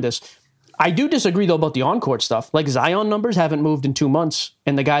horrendous. I do disagree, though, about the on-court stuff. Like Zion numbers haven't moved in 2 months,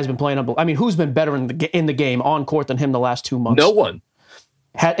 and the guy's been playing. I mean, who's been better in the game on-court than him the last 2 months? No one.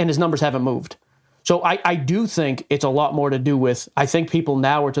 And his numbers haven't moved. So I do think it's a lot more to do with, I think people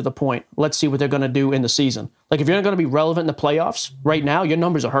now are to the point, let's see what they're going to do in the season. Like if you're not going to be relevant in the playoffs, right now, your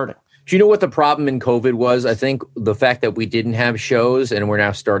numbers are hurting. Do you know what the problem in COVID was? I think the fact that we didn't have shows and we're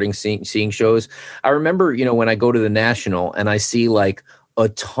now starting seeing shows. I remember, when I go to the National and I see like a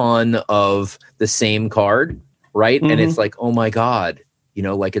ton of the same card, right? And it's like, oh my God,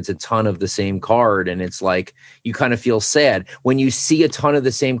 like it's a ton of the same card. And it's like, you kind of feel sad when you see a ton of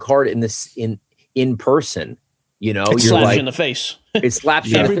the same card in person, it you're slaps like, you in the face. It slaps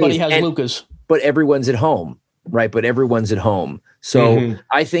you in the face. Everybody has Lukas. But everyone's at home. Right, but everyone's at home. So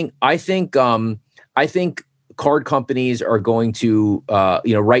I think card companies are going to,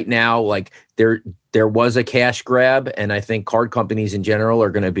 right now, like there was a cash grab, and I think card companies in general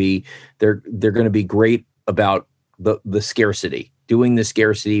are going to be they're going to be great about the scarcity, doing the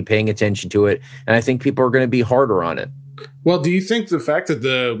scarcity, paying attention to it, and I think people are going to be harder on it. Well, do you think the fact that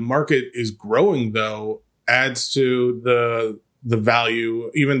the market is growing though adds to the value,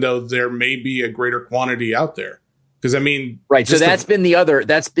 even though there may be a greater quantity out there? Because I mean, right. So that's been the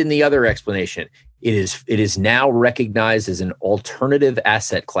other explanation. It is now recognized as an alternative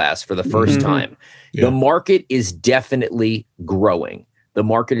asset class for the first time. Yeah. The market is definitely growing. But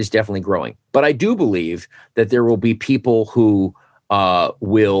I do believe that there will be people who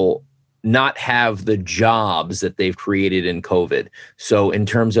will not have the jobs that they've created in COVID. So in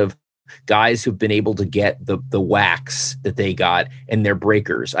terms of guys who've been able to get the wax that they got and their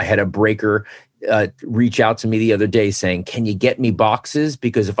breakers. I had a breaker reach out to me the other day saying, can you get me boxes?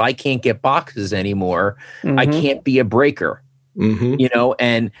 Because if I can't get boxes anymore, I can't be a breaker.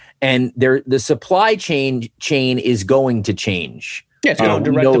 And the supply chain is going to change. Yeah, it's going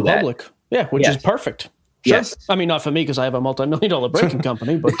direct to public. Yeah, which is perfect. Sure. Yes. I mean, not for me because I have a multi-million-dollar breaking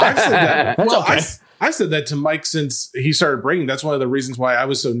company, but I've said that. That's okay. I said that to Mike since he started breaking. That's one of the reasons why I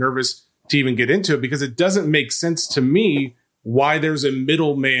was so nervous to even get into it, because it doesn't make sense to me why there's a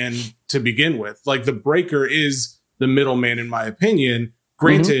middleman to begin with. Like the breaker is the middleman, in my opinion.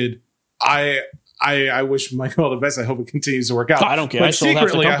 Granted, I wish Mike all the best. I hope it continues to work out. I don't care. But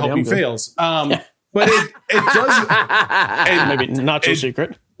secretly, I hope he fails. But it does. Maybe not so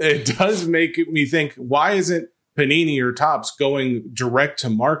secret. It does make me think, why isn't Panini or Topps going direct to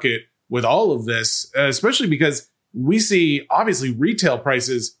market with all of this? Especially because we see obviously retail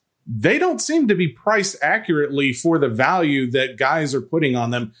prices, they don't seem to be priced accurately for the value that guys are putting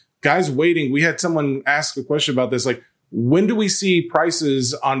on them. Guys waiting. We had someone ask a question about this, like, when do we see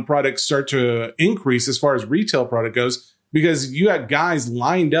prices on products start to increase as far as retail product goes? Because you had guys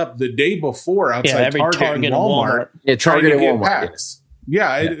lined up the day before outside Target and Walmart. Yeah, Target and Walmart. Packs.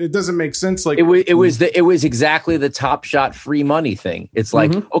 Yeah, it doesn't make sense. Like it was exactly the Top Shot free money thing. It's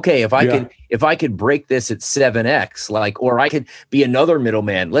like, okay, if I could break this at 7x, like, or I could be another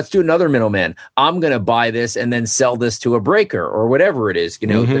middleman. Let's do another middleman. I'm going to buy this and then sell this to a breaker or whatever it is. You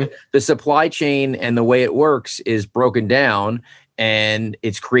know, the supply chain and the way it works is broken down, and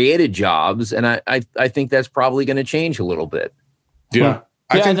it's created jobs. And I think that's probably going to change a little bit. Yeah.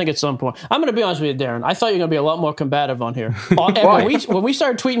 I think at some point. I'm going to be honest with you, Darren. I thought you were going to be a lot more combative on here. when we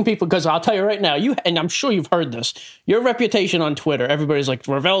started tweeting people, because I'll tell you right now, and I'm sure you've heard this, your reputation on Twitter, everybody's like,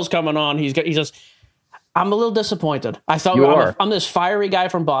 Rovell's coming on. He's just. I'm a little disappointed. I thought I'm this fiery guy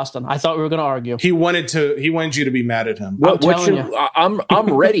from Boston. I thought we were going to argue. He wanted you to be mad at him.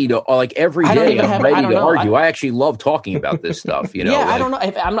 I'm ready to, like, every day. I'm ready to argue. I actually love talking about this stuff. You know. Yeah, like, I don't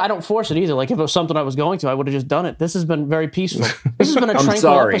know. I don't force it either. Like, if it was something I was going to, I would have just done it. This has been very peaceful. This has been a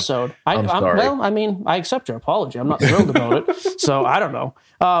tranquil episode. I'm sorry. Well, I mean, I accept your apology. I'm not thrilled about it. So I don't know.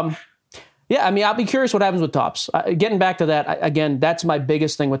 Yeah, I mean, I'll be curious what happens with Topps. Getting back to that, again, that's my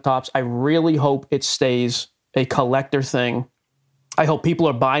biggest thing with Topps. I really hope it stays a collector thing. I hope people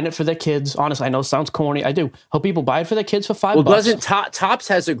are buying it for their kids. Honestly, I know it sounds corny. I do. Hope people buy it for their kids for $5. Well, doesn't Topps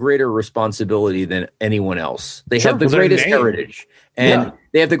has a greater responsibility than anyone else? They have the greatest heritage. And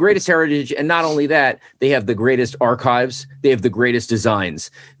they have the greatest heritage. And not only that, they have the greatest archives. They have the greatest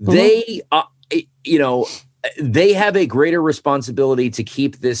designs. They, they have a greater responsibility to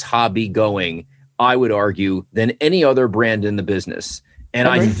keep this hobby going, I would argue, than any other brand in the business. And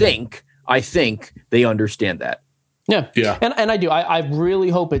I think they understand that. Yeah. And I do. I really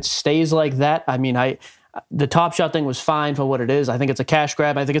hope it stays like that. I mean, the Top Shot thing was fine for what it is. I think it's a cash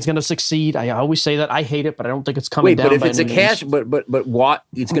grab. I think it's going to succeed. I always say that. I hate it, but I don't think it's coming down. But if it's a cash, but what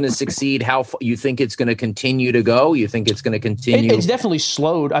it's going to succeed? How you think it's going to continue to go? You think it's going to continue? It's definitely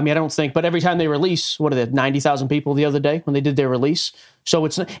slowed. I mean, I don't think. But every time they release, what are they? 90,000 people the other day when they did their release. So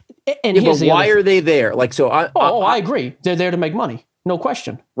it's. And but why are they there? Like, so I agree. They're there to make money. No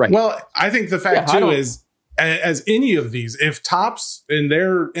question. Right. Well, I think the fact too is, as any of these, if Topps in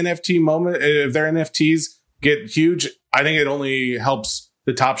their NFT moment, if their NFTs get huge, I think it only helps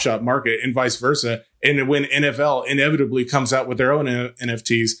the Top Shot market and vice versa. And when NFL inevitably comes out with their own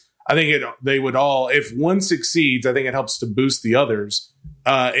NFTs, I think they would all, if one succeeds, I think it helps to boost the others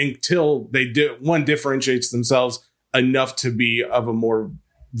until one differentiates themselves enough to be of a more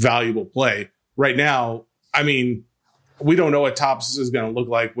valuable play. Right now, I mean, we don't know what Topps is going to look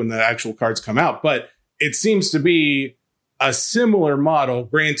like when the actual cards come out, but it seems to be a similar model.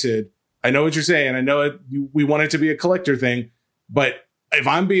 Granted, I know what you're saying. I know we want it to be a collector thing, but if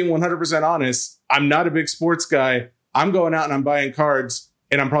I'm being 100% honest, I'm not a big sports guy. I'm going out and I'm buying cards,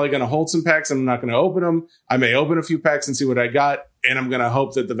 and I'm probably going to hold some packs. I'm not going to open them. I may open a few packs and see what I got, and I'm going to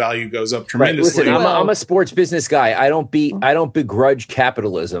hope that the value goes up tremendously. Right. Listen, I'm a sports business guy. I don't begrudge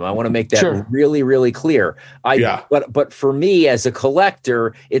capitalism. I want to make that really, really clear. But for me as a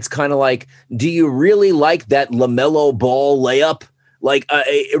collector, it's kind of like, do you really like that LaMelo Ball layup? Like,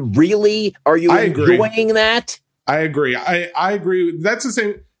 really? Are you enjoying that? I agree. I agree. That's the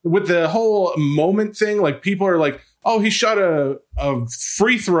same with the whole moment thing. Like, people are like, oh, he shot a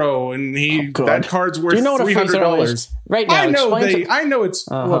free throw and that card's worth $300. Right now, I know it's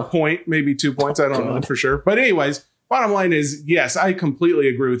a point, maybe 2 points. I don't know for sure. But anyways, bottom line is, yes, I completely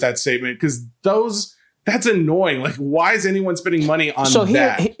agree with that statement, because that's annoying. Like, why is anyone spending money on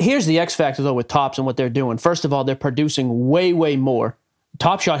that? Here's the X factor, though, with Topps and what they're doing. First of all, they're producing way, way more.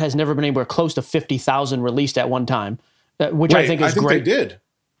 Top Shot has never been anywhere close to 50,000 released at one time, which I think is great. They did.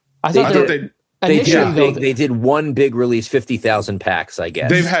 I think they did one big release, 50,000 packs, I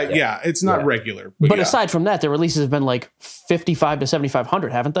guess. They've had, it's not regular. But aside from that, their releases have been like 5,500 to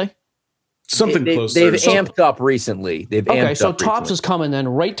 7,500, haven't they? Something close. They've amped up recently. So Topps is coming then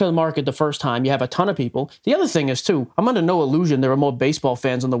right to the market the first time. You have a ton of people. The other thing is, too, I'm under no illusion there are more baseball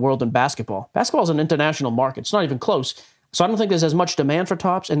fans in the world than basketball. Basketball is an international market. It's not even close. So I don't think there's as much demand for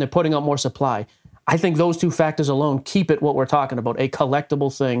Topps, and they're putting out more supply. I think those two factors alone keep it what we're talking about, a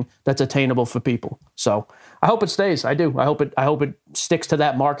collectible thing that's attainable for people. So I hope it stays. I do. I hope it sticks to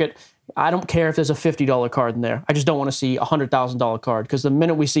that market. I don't care if there's a $50 card in there. I just don't want to see a $100,000 card, because the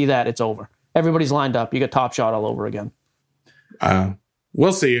minute we see that, it's over. Everybody's lined up. You get Top Shot all over again.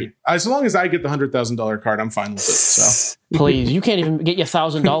 We'll see. As long as I get the $100,000 card, I'm fine with it. So please, you can't even get your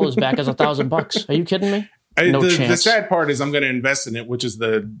 $1,000 back as $1,000. Are you kidding me? No the chance. sad part is I'm going to invest in it, which is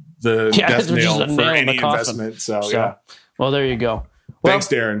the Yeah, death which is nail a for nail in any the coffin. investment. So yeah. Well, there you go. Well, Thanks,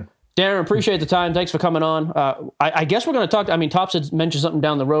 Darren. Darren, appreciate the time. Thanks for coming on. I guess we're going to talk. I mean, Tops had mentioned something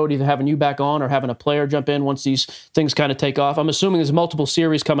down the road, either having you back on or having a player jump in once these things kind of take off. I'm assuming there's multiple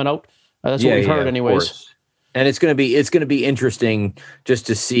series coming out. That's what we've heard, anyways. And it's going to be interesting just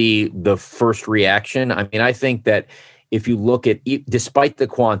to see the first reaction. I mean, I think that if you look at, despite the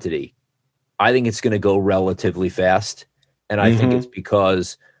quantity, I think it's going to go relatively fast, and I think it's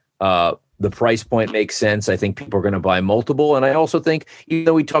because the price point makes sense. I think people are going to buy multiple. And I also think, even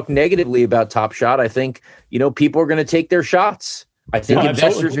though we talk negatively about Top Shot, I think, people are going to take their shots. I think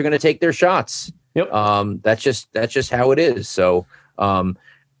investors are going to take their shots. Yep. That's just how it is. So,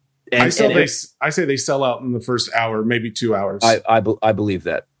 I say they sell out in the first hour, maybe 2 hours. I believe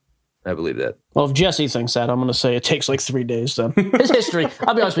that. I believe that. Well, if Jesse thinks that, I'm going to say it takes like 3 days then. His history,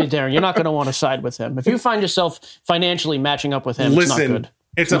 I'll be honest with you, Darren, you're not going to want to side with him. If you find yourself financially matching up with him, it's not good.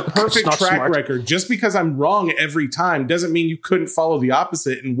 It's a perfect track smart. record. Just because I'm wrong every time doesn't mean you couldn't follow the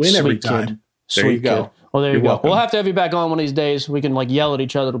opposite and win every time. Kid. There you go. Kid. Well, there you You're go. welcome. We'll have to have you back on one of these days. We can yell at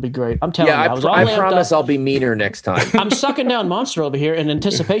each other. It'll be great. I'm telling you. I promise I'll be meaner next time. I'm sucking down Monster over here in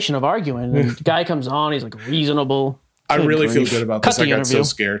anticipation of arguing. And the guy comes on. He's reasonable. I really feel good about this. I got so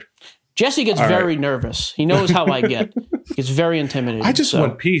scared. Jesse gets very nervous. He knows how I get. He's very intimidated. I just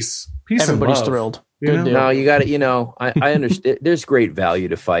want peace. Peace Everybody's and love. thrilled. Good deal. No, you got to, I understand. There's great value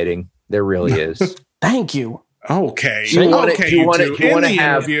to fighting. There really is. Thank you. Okay. You want to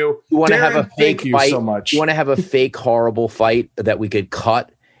have a fake fight. So much. You want to have a fake horrible fight that we could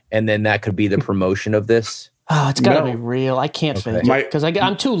cut, and then that could be the promotion of this. Oh, it's got to be real. I can't fake it because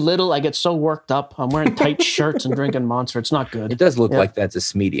I'm too little. I get so worked up. I'm wearing tight shirts and drinking Monster. It's not good. It does look like that's a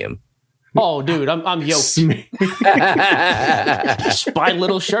medium. Oh, dude, I'm yoked. Just buy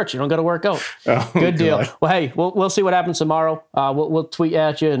little shirts. You don't got to work out. Oh, good deal. God. Well, hey, we'll see what happens tomorrow. We'll tweet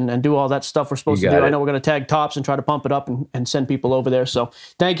at you and do all that stuff we're supposed to do. I know we're going to tag Tops and try to pump it up and send people over there. So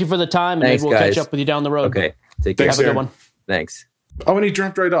thank you for the time, and Thanks, maybe we'll guys. catch up with you down the road. Okay, take care. Have a good one. Thanks. Oh, and he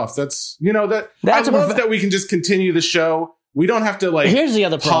dropped right off. That's I love that we can just continue the show. We don't have to Here's the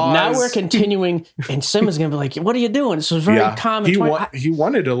other problem. pause. Now we're continuing, and Sim is going to be like, "What are you doing?" This was very calm. He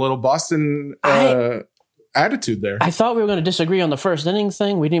wanted a little Boston attitude there. I thought we were going to disagree on the first inning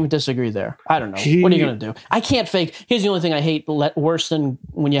thing. We didn't even disagree there. I don't know. What are you going to do? I can't fake. Here's the only thing I hate worse than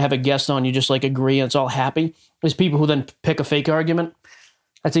when you have a guest on, you just agree and it's all happy. Is people who then pick a fake argument.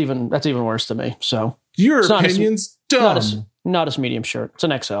 That's even worse to me. So your opinion's dumb. Not a medium shirt. It's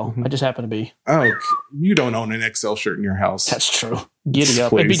an XL. I just happen to be. Oh, you don't own an XL shirt in your house. That's true. Giddy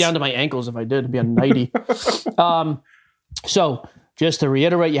up. It'd be down to my ankles if I did. It'd be a nightie. So just to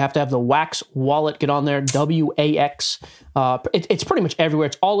reiterate, you have to have the Wax wallet. Get on there. WAX. It's pretty much everywhere.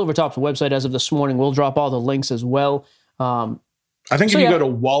 It's all over Top's website as of this morning. We'll drop all the links as well. I think if you go to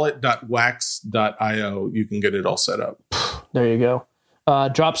wallet.wax.io, you can get it all set up. There you go.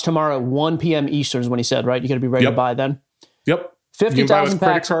 Drops tomorrow at 1 p.m. Eastern is when he said, right? You got to be ready to buy then. Yep. 50,000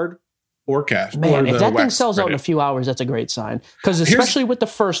 packs. Credit card or cash. Man, or if that thing Wax sells out in credit. a few hours, that's a great sign. Because especially with the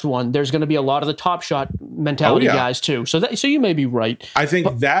first one, there's going to be a lot of the Top Shot mentality guys too. So you may be right. I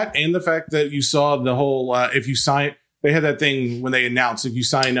think that and the fact that you saw the whole if you sign, they had that thing when they announced if you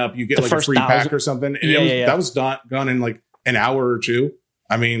sign up, you get The like a first free 1,000. pack or something. And that was gone in like an hour or two.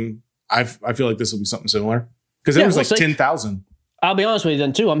 I mean, I feel like this will be something similar because it was we'll like see. 10,000. I'll be honest with you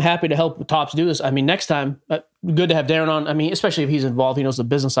then too. I'm happy to help Tops do this. I mean, next time, good to have Darren on. I mean, especially if he's involved, he knows the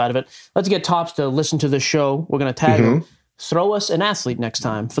business side of it. Let's get Tops to listen to this show. We're going to tag him. Throw us an athlete next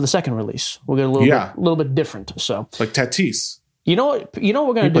time for the second release. We'll get a little bit different. So Like Tatis. you know what we're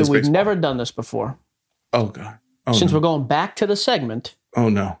going to do? We've never done this before. Oh God. Oh, Since no. we're going back to the segment, Oh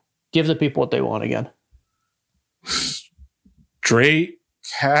no. give the people what they want again. Straight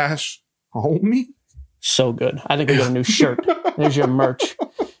cash homie. So good. I think we got a new shirt. There's your merch.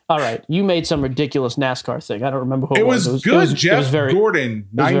 All right. You made some ridiculous NASCAR thing. I don't remember who it was. It was good. Jeff Gordon,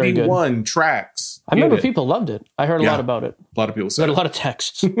 very good. 91 tracks. I remember people loved it. I heard a lot about it. A lot of people I said got a lot of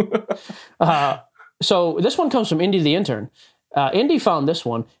texts. So this one comes from Indy the intern. Indy found this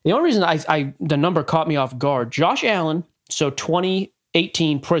one. The only reason the number caught me off guard, Josh Allen, so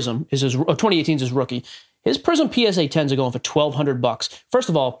 2018 Prism is 2018 is his rookie. His Prism PSA 10s are going for $1,200. First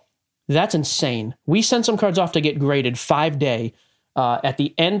of all, that's insane. We sent some cards off to get graded 5-day at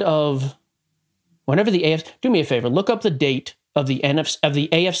the end of whenever the AFC. Do me a favor, look up the date of the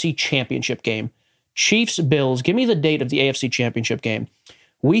AFC Championship game. Chiefs Bills. Give me the date of the AFC Championship game.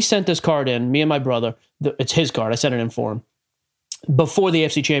 We sent this card in. Me and my brother. It's his card. I sent it in for him before the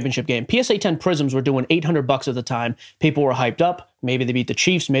AFC Championship game. PSA 10 Prisms were doing $800 at the time. People were hyped up. Maybe they beat the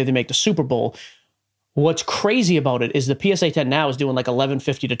Chiefs. Maybe they make the Super Bowl. What's crazy about it is the PSA 10 now is doing like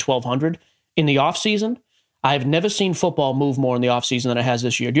 1150 to 1200 in the off season. I've never seen football move more in the off season than it has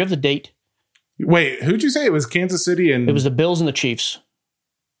this year. Do you have the date? Wait, who'd you say it was? Kansas City and it was the Bills and the Chiefs.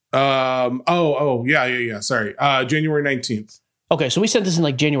 Yeah. Sorry. January 19th. Okay, so we sent this in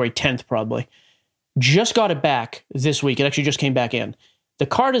like January 10th, probably. Just got it back this week. It actually just came back in. The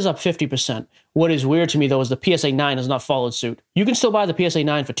card is up 50%. What is weird to me, though, is the PSA 9 has not followed suit. You can still buy the PSA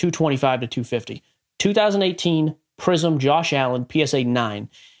 9 for $225 to $250. 2018 Prism Josh Allen PSA 9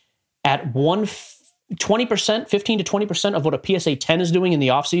 at 20%, 15 to 20% of what a PSA 10 is doing in the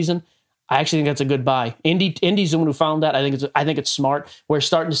offseason. I actually think that's a good buy. Indy's the one who found that. I think it's smart. We're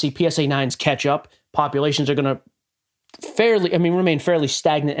starting to see PSA 9s catch up. Populations are going to remain fairly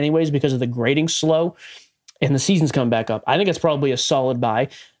stagnant anyways because of the grading slow, and the season's coming back up. I think it's probably a solid buy.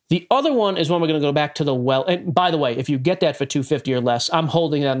 The other one is when we're going to go back to the well. And by the way, if you get that for $250 or less, I'm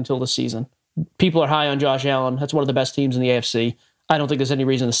holding that until the season. People are high on Josh Allen. That's one of the best teams in the AFC. I don't think there's any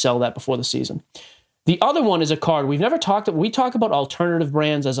reason to sell that before the season. The other one is a card we talk about alternative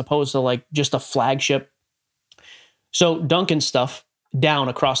brands as opposed to like just a flagship. So Duncan stuff down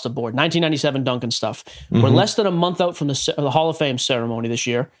across the board. 1997 Duncan stuff. We're less than a month out from the Hall of Fame ceremony this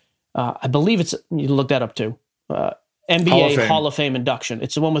year. I believe you look that up too. NBA Hall of Fame induction.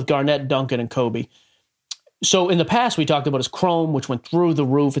 It's the one with Garnett, Duncan, and Kobe. So in the past, we talked about his Chrome, which went through the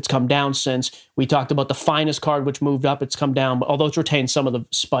roof. It's come down since. We talked about the Finest card, which moved up. It's come down, but although it's retained some of the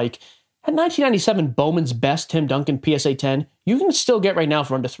spike. At 1997 Bowman's Best Tim Duncan PSA 10, you can still get right now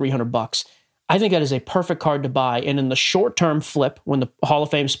for under $300. I think that is a perfect card to buy. And in the short-term flip, when the Hall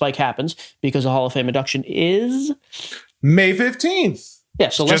of Fame spike happens, because the Hall of Fame induction is May 15th. Yeah,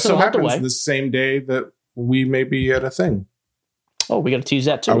 so less than a month away. The same day that we may be at a thing. Oh, we got to tease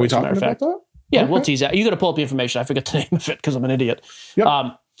that too. Are we talking about that? Yeah, okay. We'll tease that. You got to pull up the information. I forget the name of it because I'm an idiot.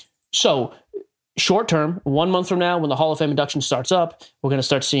 Yep. So short term, 1 month from now, when the Hall of Fame induction starts up, we're going to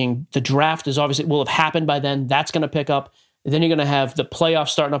start seeing the draft will have happened by then. That's going to pick up. And then you're going to have the playoffs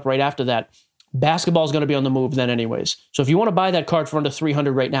starting up right after that. Basketball is going to be on the move then anyways. So if you want to buy that card for under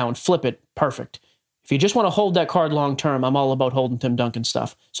 $300 right now and flip it, perfect. If you just want to hold that card long term, I'm all about holding Tim Duncan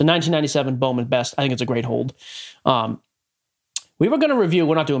stuff. So 1997 Bowman Best, I think it's a great hold. We were going to review.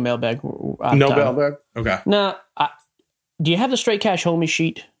 We're not doing mailbag. No mailbag? Okay. Nah. Do you have the straight cash homie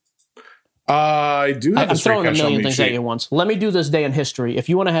sheet? I do have the straight cash homie sheet. I'm throwing a million things at you once. Let me do this day in history. If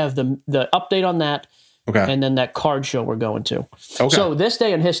you want to have the update on that, okay, and then that card show we're going to. Okay. So this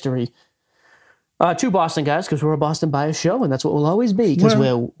day in history, two Boston guys, because we're a Boston bias show, and that's what we'll always be, because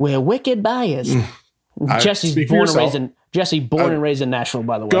we're wicked biased. Jesse's born and raised in Nashville,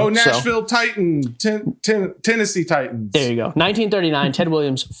 by the way. Go Nashville Titans, Tennessee Titans. There you go. 1939, Ted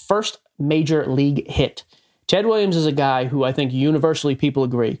Williams' first major league hit. Ted Williams is a guy who I think universally people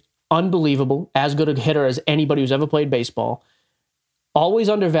agree, unbelievable, as good a hitter as anybody who's ever played baseball, always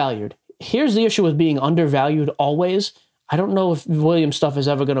undervalued. Here's the issue with being undervalued always. I don't know if Williams stuff is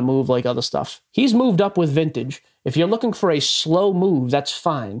ever going to move like other stuff. He's moved up with vintage. If you're looking for a slow move, that's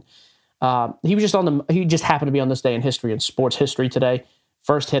fine. He just happened to be on this day in history, in sports history today.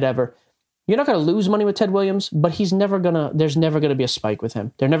 First hit ever. You're not going to lose money with Ted Williams, but there's never going to be a spike with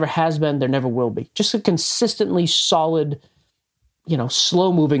him. There never has been. There never will be. Just a consistently solid,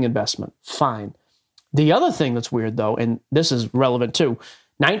 slow moving investment. Fine. The other thing that's weird though, and this is relevant too,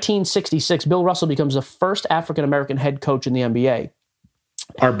 1966, Bill Russell becomes the first African-American head coach in the NBA.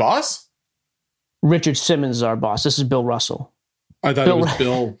 Our boss? Richard Simmons is our boss. This is Bill Russell. I thought it was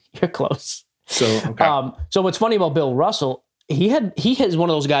Bill. You're close. So, okay. So what's funny about Bill Russell, he is one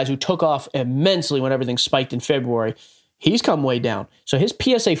of those guys who took off immensely when everything spiked in February. He's come way down. So his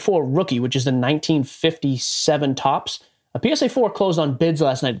PSA 4 rookie, which is the 1957 tops, a PSA 4 closed on bids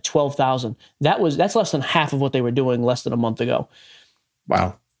last night at $12,000. That's less than half of what they were doing less than a month ago.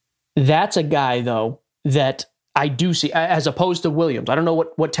 Wow. That's a guy, though, that I do see, as opposed to Williams. I don't know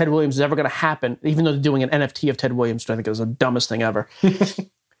what Ted Williams is ever going to happen, even though they're doing an NFT of Ted Williams, which I think is the dumbest thing ever.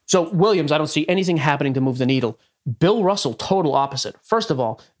 So Williams, I don't see anything happening to move the needle. Bill Russell, total opposite. First of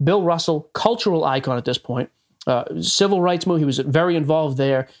all, Bill Russell, cultural icon at this point, civil rights move. He was very involved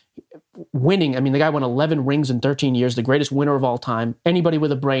there. Winning. I mean, the guy won 11 rings in 13 years, the greatest winner of all time. Anybody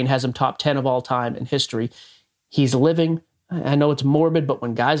with a brain has him top 10 of all time in history. He's living. I know it's morbid, but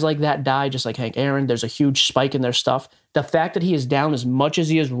when guys like that die, just like Hank Aaron, there's a huge spike in their stuff. The fact that he is down as much as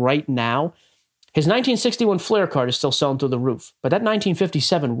he is right now, his 1961 Flair card is still selling through the roof. But that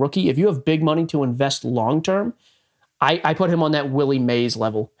 1957 rookie, if you have big money to invest long-term, I put him on that Willie Mays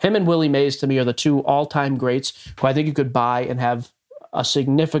level. Him and Willie Mays, to me, are the two all-time greats who I think you could buy and have a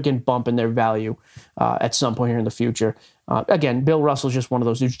significant bump in their value at some point here in the future. Again, Bill Russell's just one of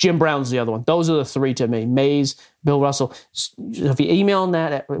those dudes. Jim Brown's the other one. Those are the three to me. Mays, Bill Russell. If you email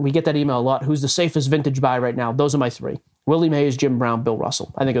that, we get that email a lot. Who's the safest vintage buy right now? Those are my three. Willie Mays, Jim Brown, Bill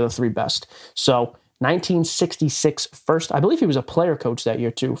Russell. I think are the three best. So 1966 first. I believe he was a player coach that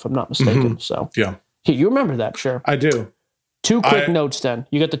year too, if I'm not mistaken. So yeah, you remember that, sure. I do. Two quick notes then.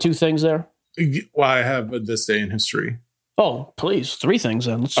 You got the two things there? Well, I have this day in history. Oh, please. Three things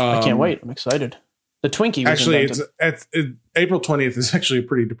then. I can't wait. I'm excited. The Twinkie was actually, invented. April 20th is actually a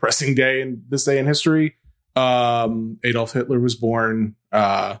pretty depressing day in this day in history. Adolf Hitler was born.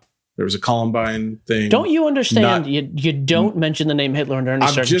 There was a Columbine thing. Don't you understand? You don't mention the name Hitler under any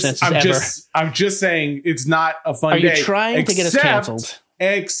circumstances ever. I'm just saying it's not a fun day. Are you trying to get us canceled?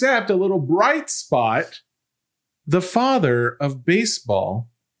 Except a little bright spot. The father of baseball.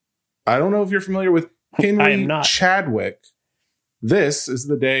 I don't know if you're familiar with Henry Chadwick. This is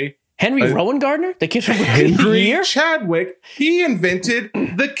the day. Henry Rowan Gardner? The kid from Henry Chadwick. He invented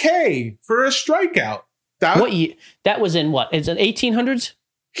the K for a strikeout. What year? That was in what? Is it 1800s?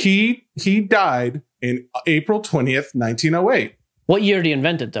 He died in April 20th, 1908. What year did he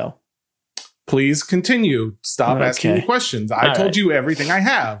invent it, though? Please continue. Stop asking me questions. I told you everything I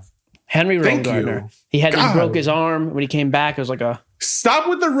have. Henry Rowan Gardner. He broke his arm. When he came back, it was like a... Stop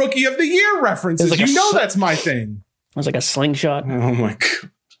with the Rookie of the Year references. Like that's my thing. It was like a slingshot. Oh, my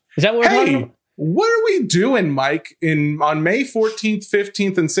God. Is that what we're talking about? What are we doing, Mike, on May 14th,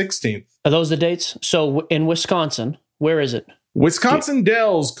 15th, and 16th? Are those the dates? So in Wisconsin, where is it? Wisconsin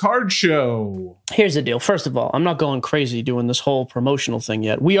Dells Card Show. Here's the deal. First of all, I'm not going crazy doing this whole promotional thing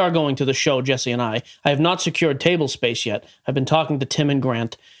yet. We are going to the show, Jesse and I. I have not secured table space yet. I've been talking to Tim and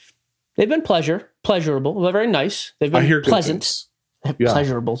Grant. They've been pleasurable. They're very nice. They've been pleasant.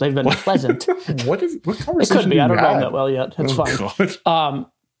 Pleasurable. They've been pleasant. What conversation? It could be. I don't know that well yet. It's fine.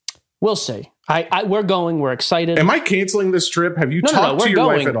 We'll see. We're going. We're excited. Am I canceling this trip? Have you talked to your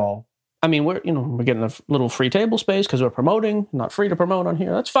wife at all? I mean, we're getting a little free table space because we're promoting. Not free to promote on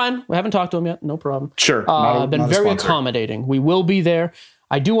here. That's fine. We haven't talked to him yet. No problem. Sure. I've been very accommodating. We will be there.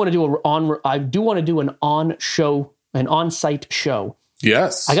 I do want to do an on-site show.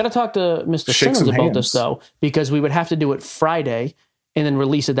 Yes. I got to talk to Mr. Simmons about this though, because we would have to do it Friday and then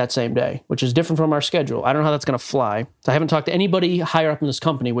release it that same day, which is different from our schedule. I don't know how that's going to fly. So I haven't talked to anybody higher up in this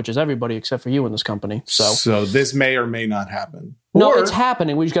company, which is everybody except for you in this company. So this may or may not happen. No, it's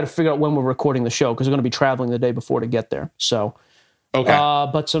happening. We just got to figure out when we're recording the show because we're going to be traveling the day before to get there. So, okay.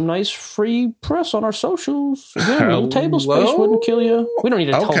 But some nice free press on our socials. Again, a little table space wouldn't kill you. We don't need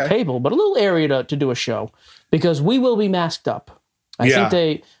a whole table, but a little area to do a show because we will be masked up. I think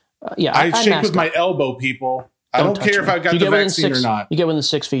they, I shake with my elbow, people. I don't care if I got the vaccine or not. You get within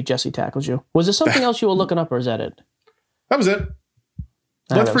 6 feet, Jesse tackles you. Was there something else you were looking up, or is that it? That was it.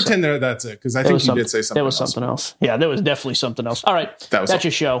 Let's pretend that's it, because I think you did say something else. There was something else. Yeah, there was definitely something else. All right, that's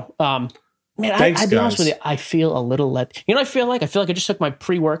your show. Man, Thanks, I'll be honest with you. I feel a little I feel like I just took my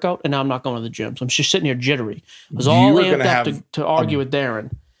pre-workout, and now I'm not going to the gym. So I'm just sitting here jittery. I was all amped up to argue with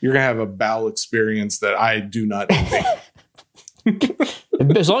Darren. You're going to have a bowel experience that I do not envy.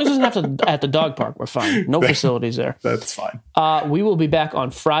 As long as it doesn't have to at the dog park, we're fine. No facilities there. That's fine. We will be back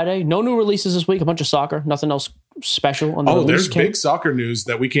on Friday. No new releases this week. A bunch of soccer. Nothing else special on the release. There's big soccer news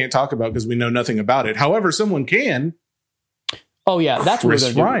that we can't talk about because we know nothing about it. However, someone can. Oh, yeah. That's what we're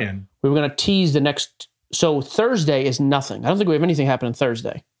going to do. Ryan. We were going to tease the next. So Thursday is nothing. I don't think we have anything happening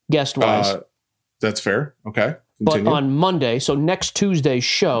Thursday, guest-wise. That's fair. Okay. Continue. But on Monday, so next Tuesday's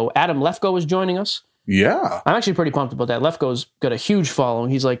show, Adam Lefko is joining us. Yeah. I'm actually pretty pumped about that. Lefko's got a huge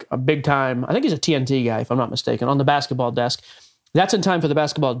following. He's like a big time, I think he's a TNT guy, if I'm not mistaken, on the basketball desk. That's in time for the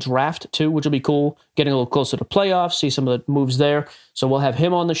basketball draft, too, which will be cool. Getting a little closer to playoffs, see some of the moves there. So we'll have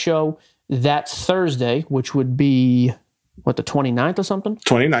him on the show that Thursday, which would be, the 29th or something?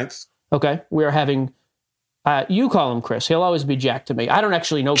 29th. Okay. We're having, you call him Chris. He'll always be Jack to me. I don't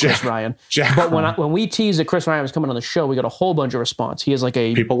actually know Chris Ryan. But when we teased that Chris Ryan was coming on the show, we got a whole bunch of response. He is like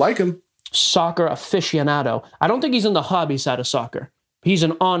a... People like him. Soccer aficionado. I don't think he's in the hobby side of soccer. He's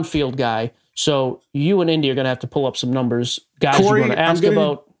an on-field guy. So you and Indy are going to have to pull up some numbers. Guys, Corey, you're going to ask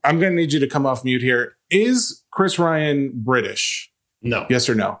about. I'm going to need you to come off mute here. Is Chris Ryan British? No. Yes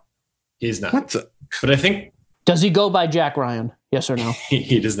or no? He's not. But I think... Does he go by Jack Ryan? Yes or no?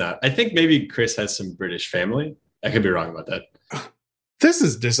 He does not. I think maybe Chris has some British family. I could be wrong about that. This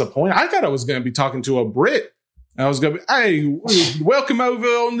is disappointing. I thought I was going to be talking to a Brit. I was going to be, hey, welcome over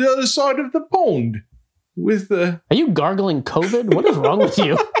on the other side of the pond with the... Are you gargling COVID? What is wrong with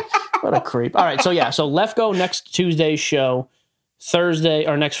you? What a creep. All right, so Lefko next Tuesday's show. Thursday,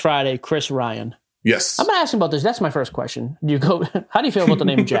 or next Friday, Chris Ryan. Yes. I'm going to ask him about this. That's my first question. How do you feel about the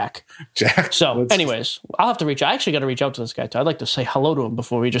name Jack? Jack. So, anyways, I'll have to reach out. I actually got to reach out to this guy, too. I'd like to say hello to him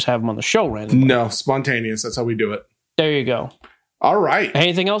before we just have him on the show randomly. No, spontaneous. That's how we do it. There you go. All right.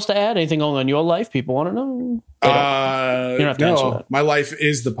 Anything else to add? Anything going on in your life? People want to know? You don't have to answer that. My life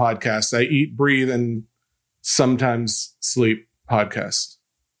is the podcast. I eat, breathe, and sometimes sleep podcast.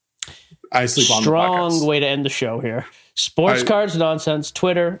 I sleep on the podcast. Strong way to end the show here. Sports Cards Nonsense,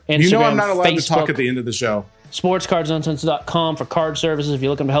 Twitter, Instagram, I'm not allowed Facebook, to talk at the end of the show. sportscardsnonsense.com for card services. If you're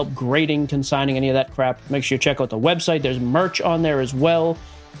looking to help grading, consigning, any of that crap, make sure you check out the website. There's merch on there as well.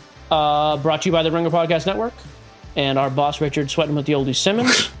 Brought to you by the Ringer Podcast Network and our boss, Richard, sweating with the oldie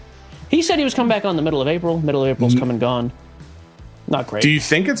Simmons. He said he was coming back on the middle of April. Middle of April's come and gone. Not great. Do you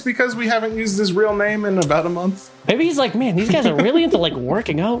think it's because we haven't used his real name in about a month? Maybe he's like, man, these guys are really into like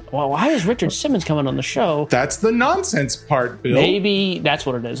working out. Well, why is Richard Simmons coming on the show? That's the nonsense part, Bill. Maybe that's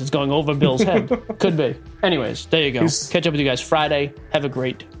what it is. It's going over Bill's head. Could be. Anyways, there you go. Catch up with you guys Friday. Have a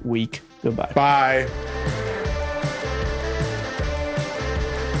great week. Goodbye. Bye.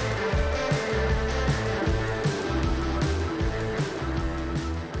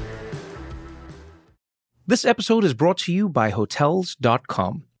 This episode is brought to you by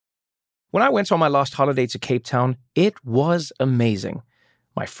Hotels.com. When I went on my last holiday to Cape Town, it was amazing.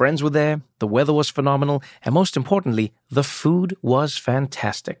 My friends were there, the weather was phenomenal, and most importantly, the food was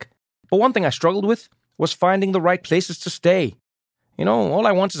fantastic. But one thing I struggled with was finding the right places to stay. You know, all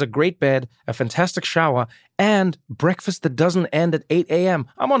I want is a great bed, a fantastic shower, and breakfast that doesn't end at 8 a.m.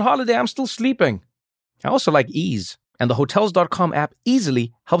 I'm on holiday, I'm still sleeping. I also like ease, and the Hotels.com app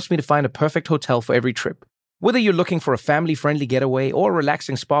easily helps me to find a perfect hotel for every trip. Whether you're looking for a family-friendly getaway or a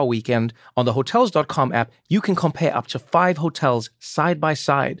relaxing spa weekend, on the Hotels.com app, you can compare up to 5 hotels side by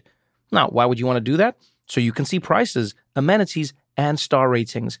side. Now, why would you want to do that? So you can see prices, amenities, and star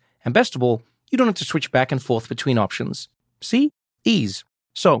ratings. And best of all, you don't have to switch back and forth between options. See? Ease.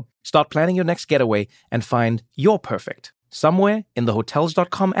 So, start planning your next getaway and find your perfect somewhere in the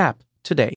Hotels.com app today.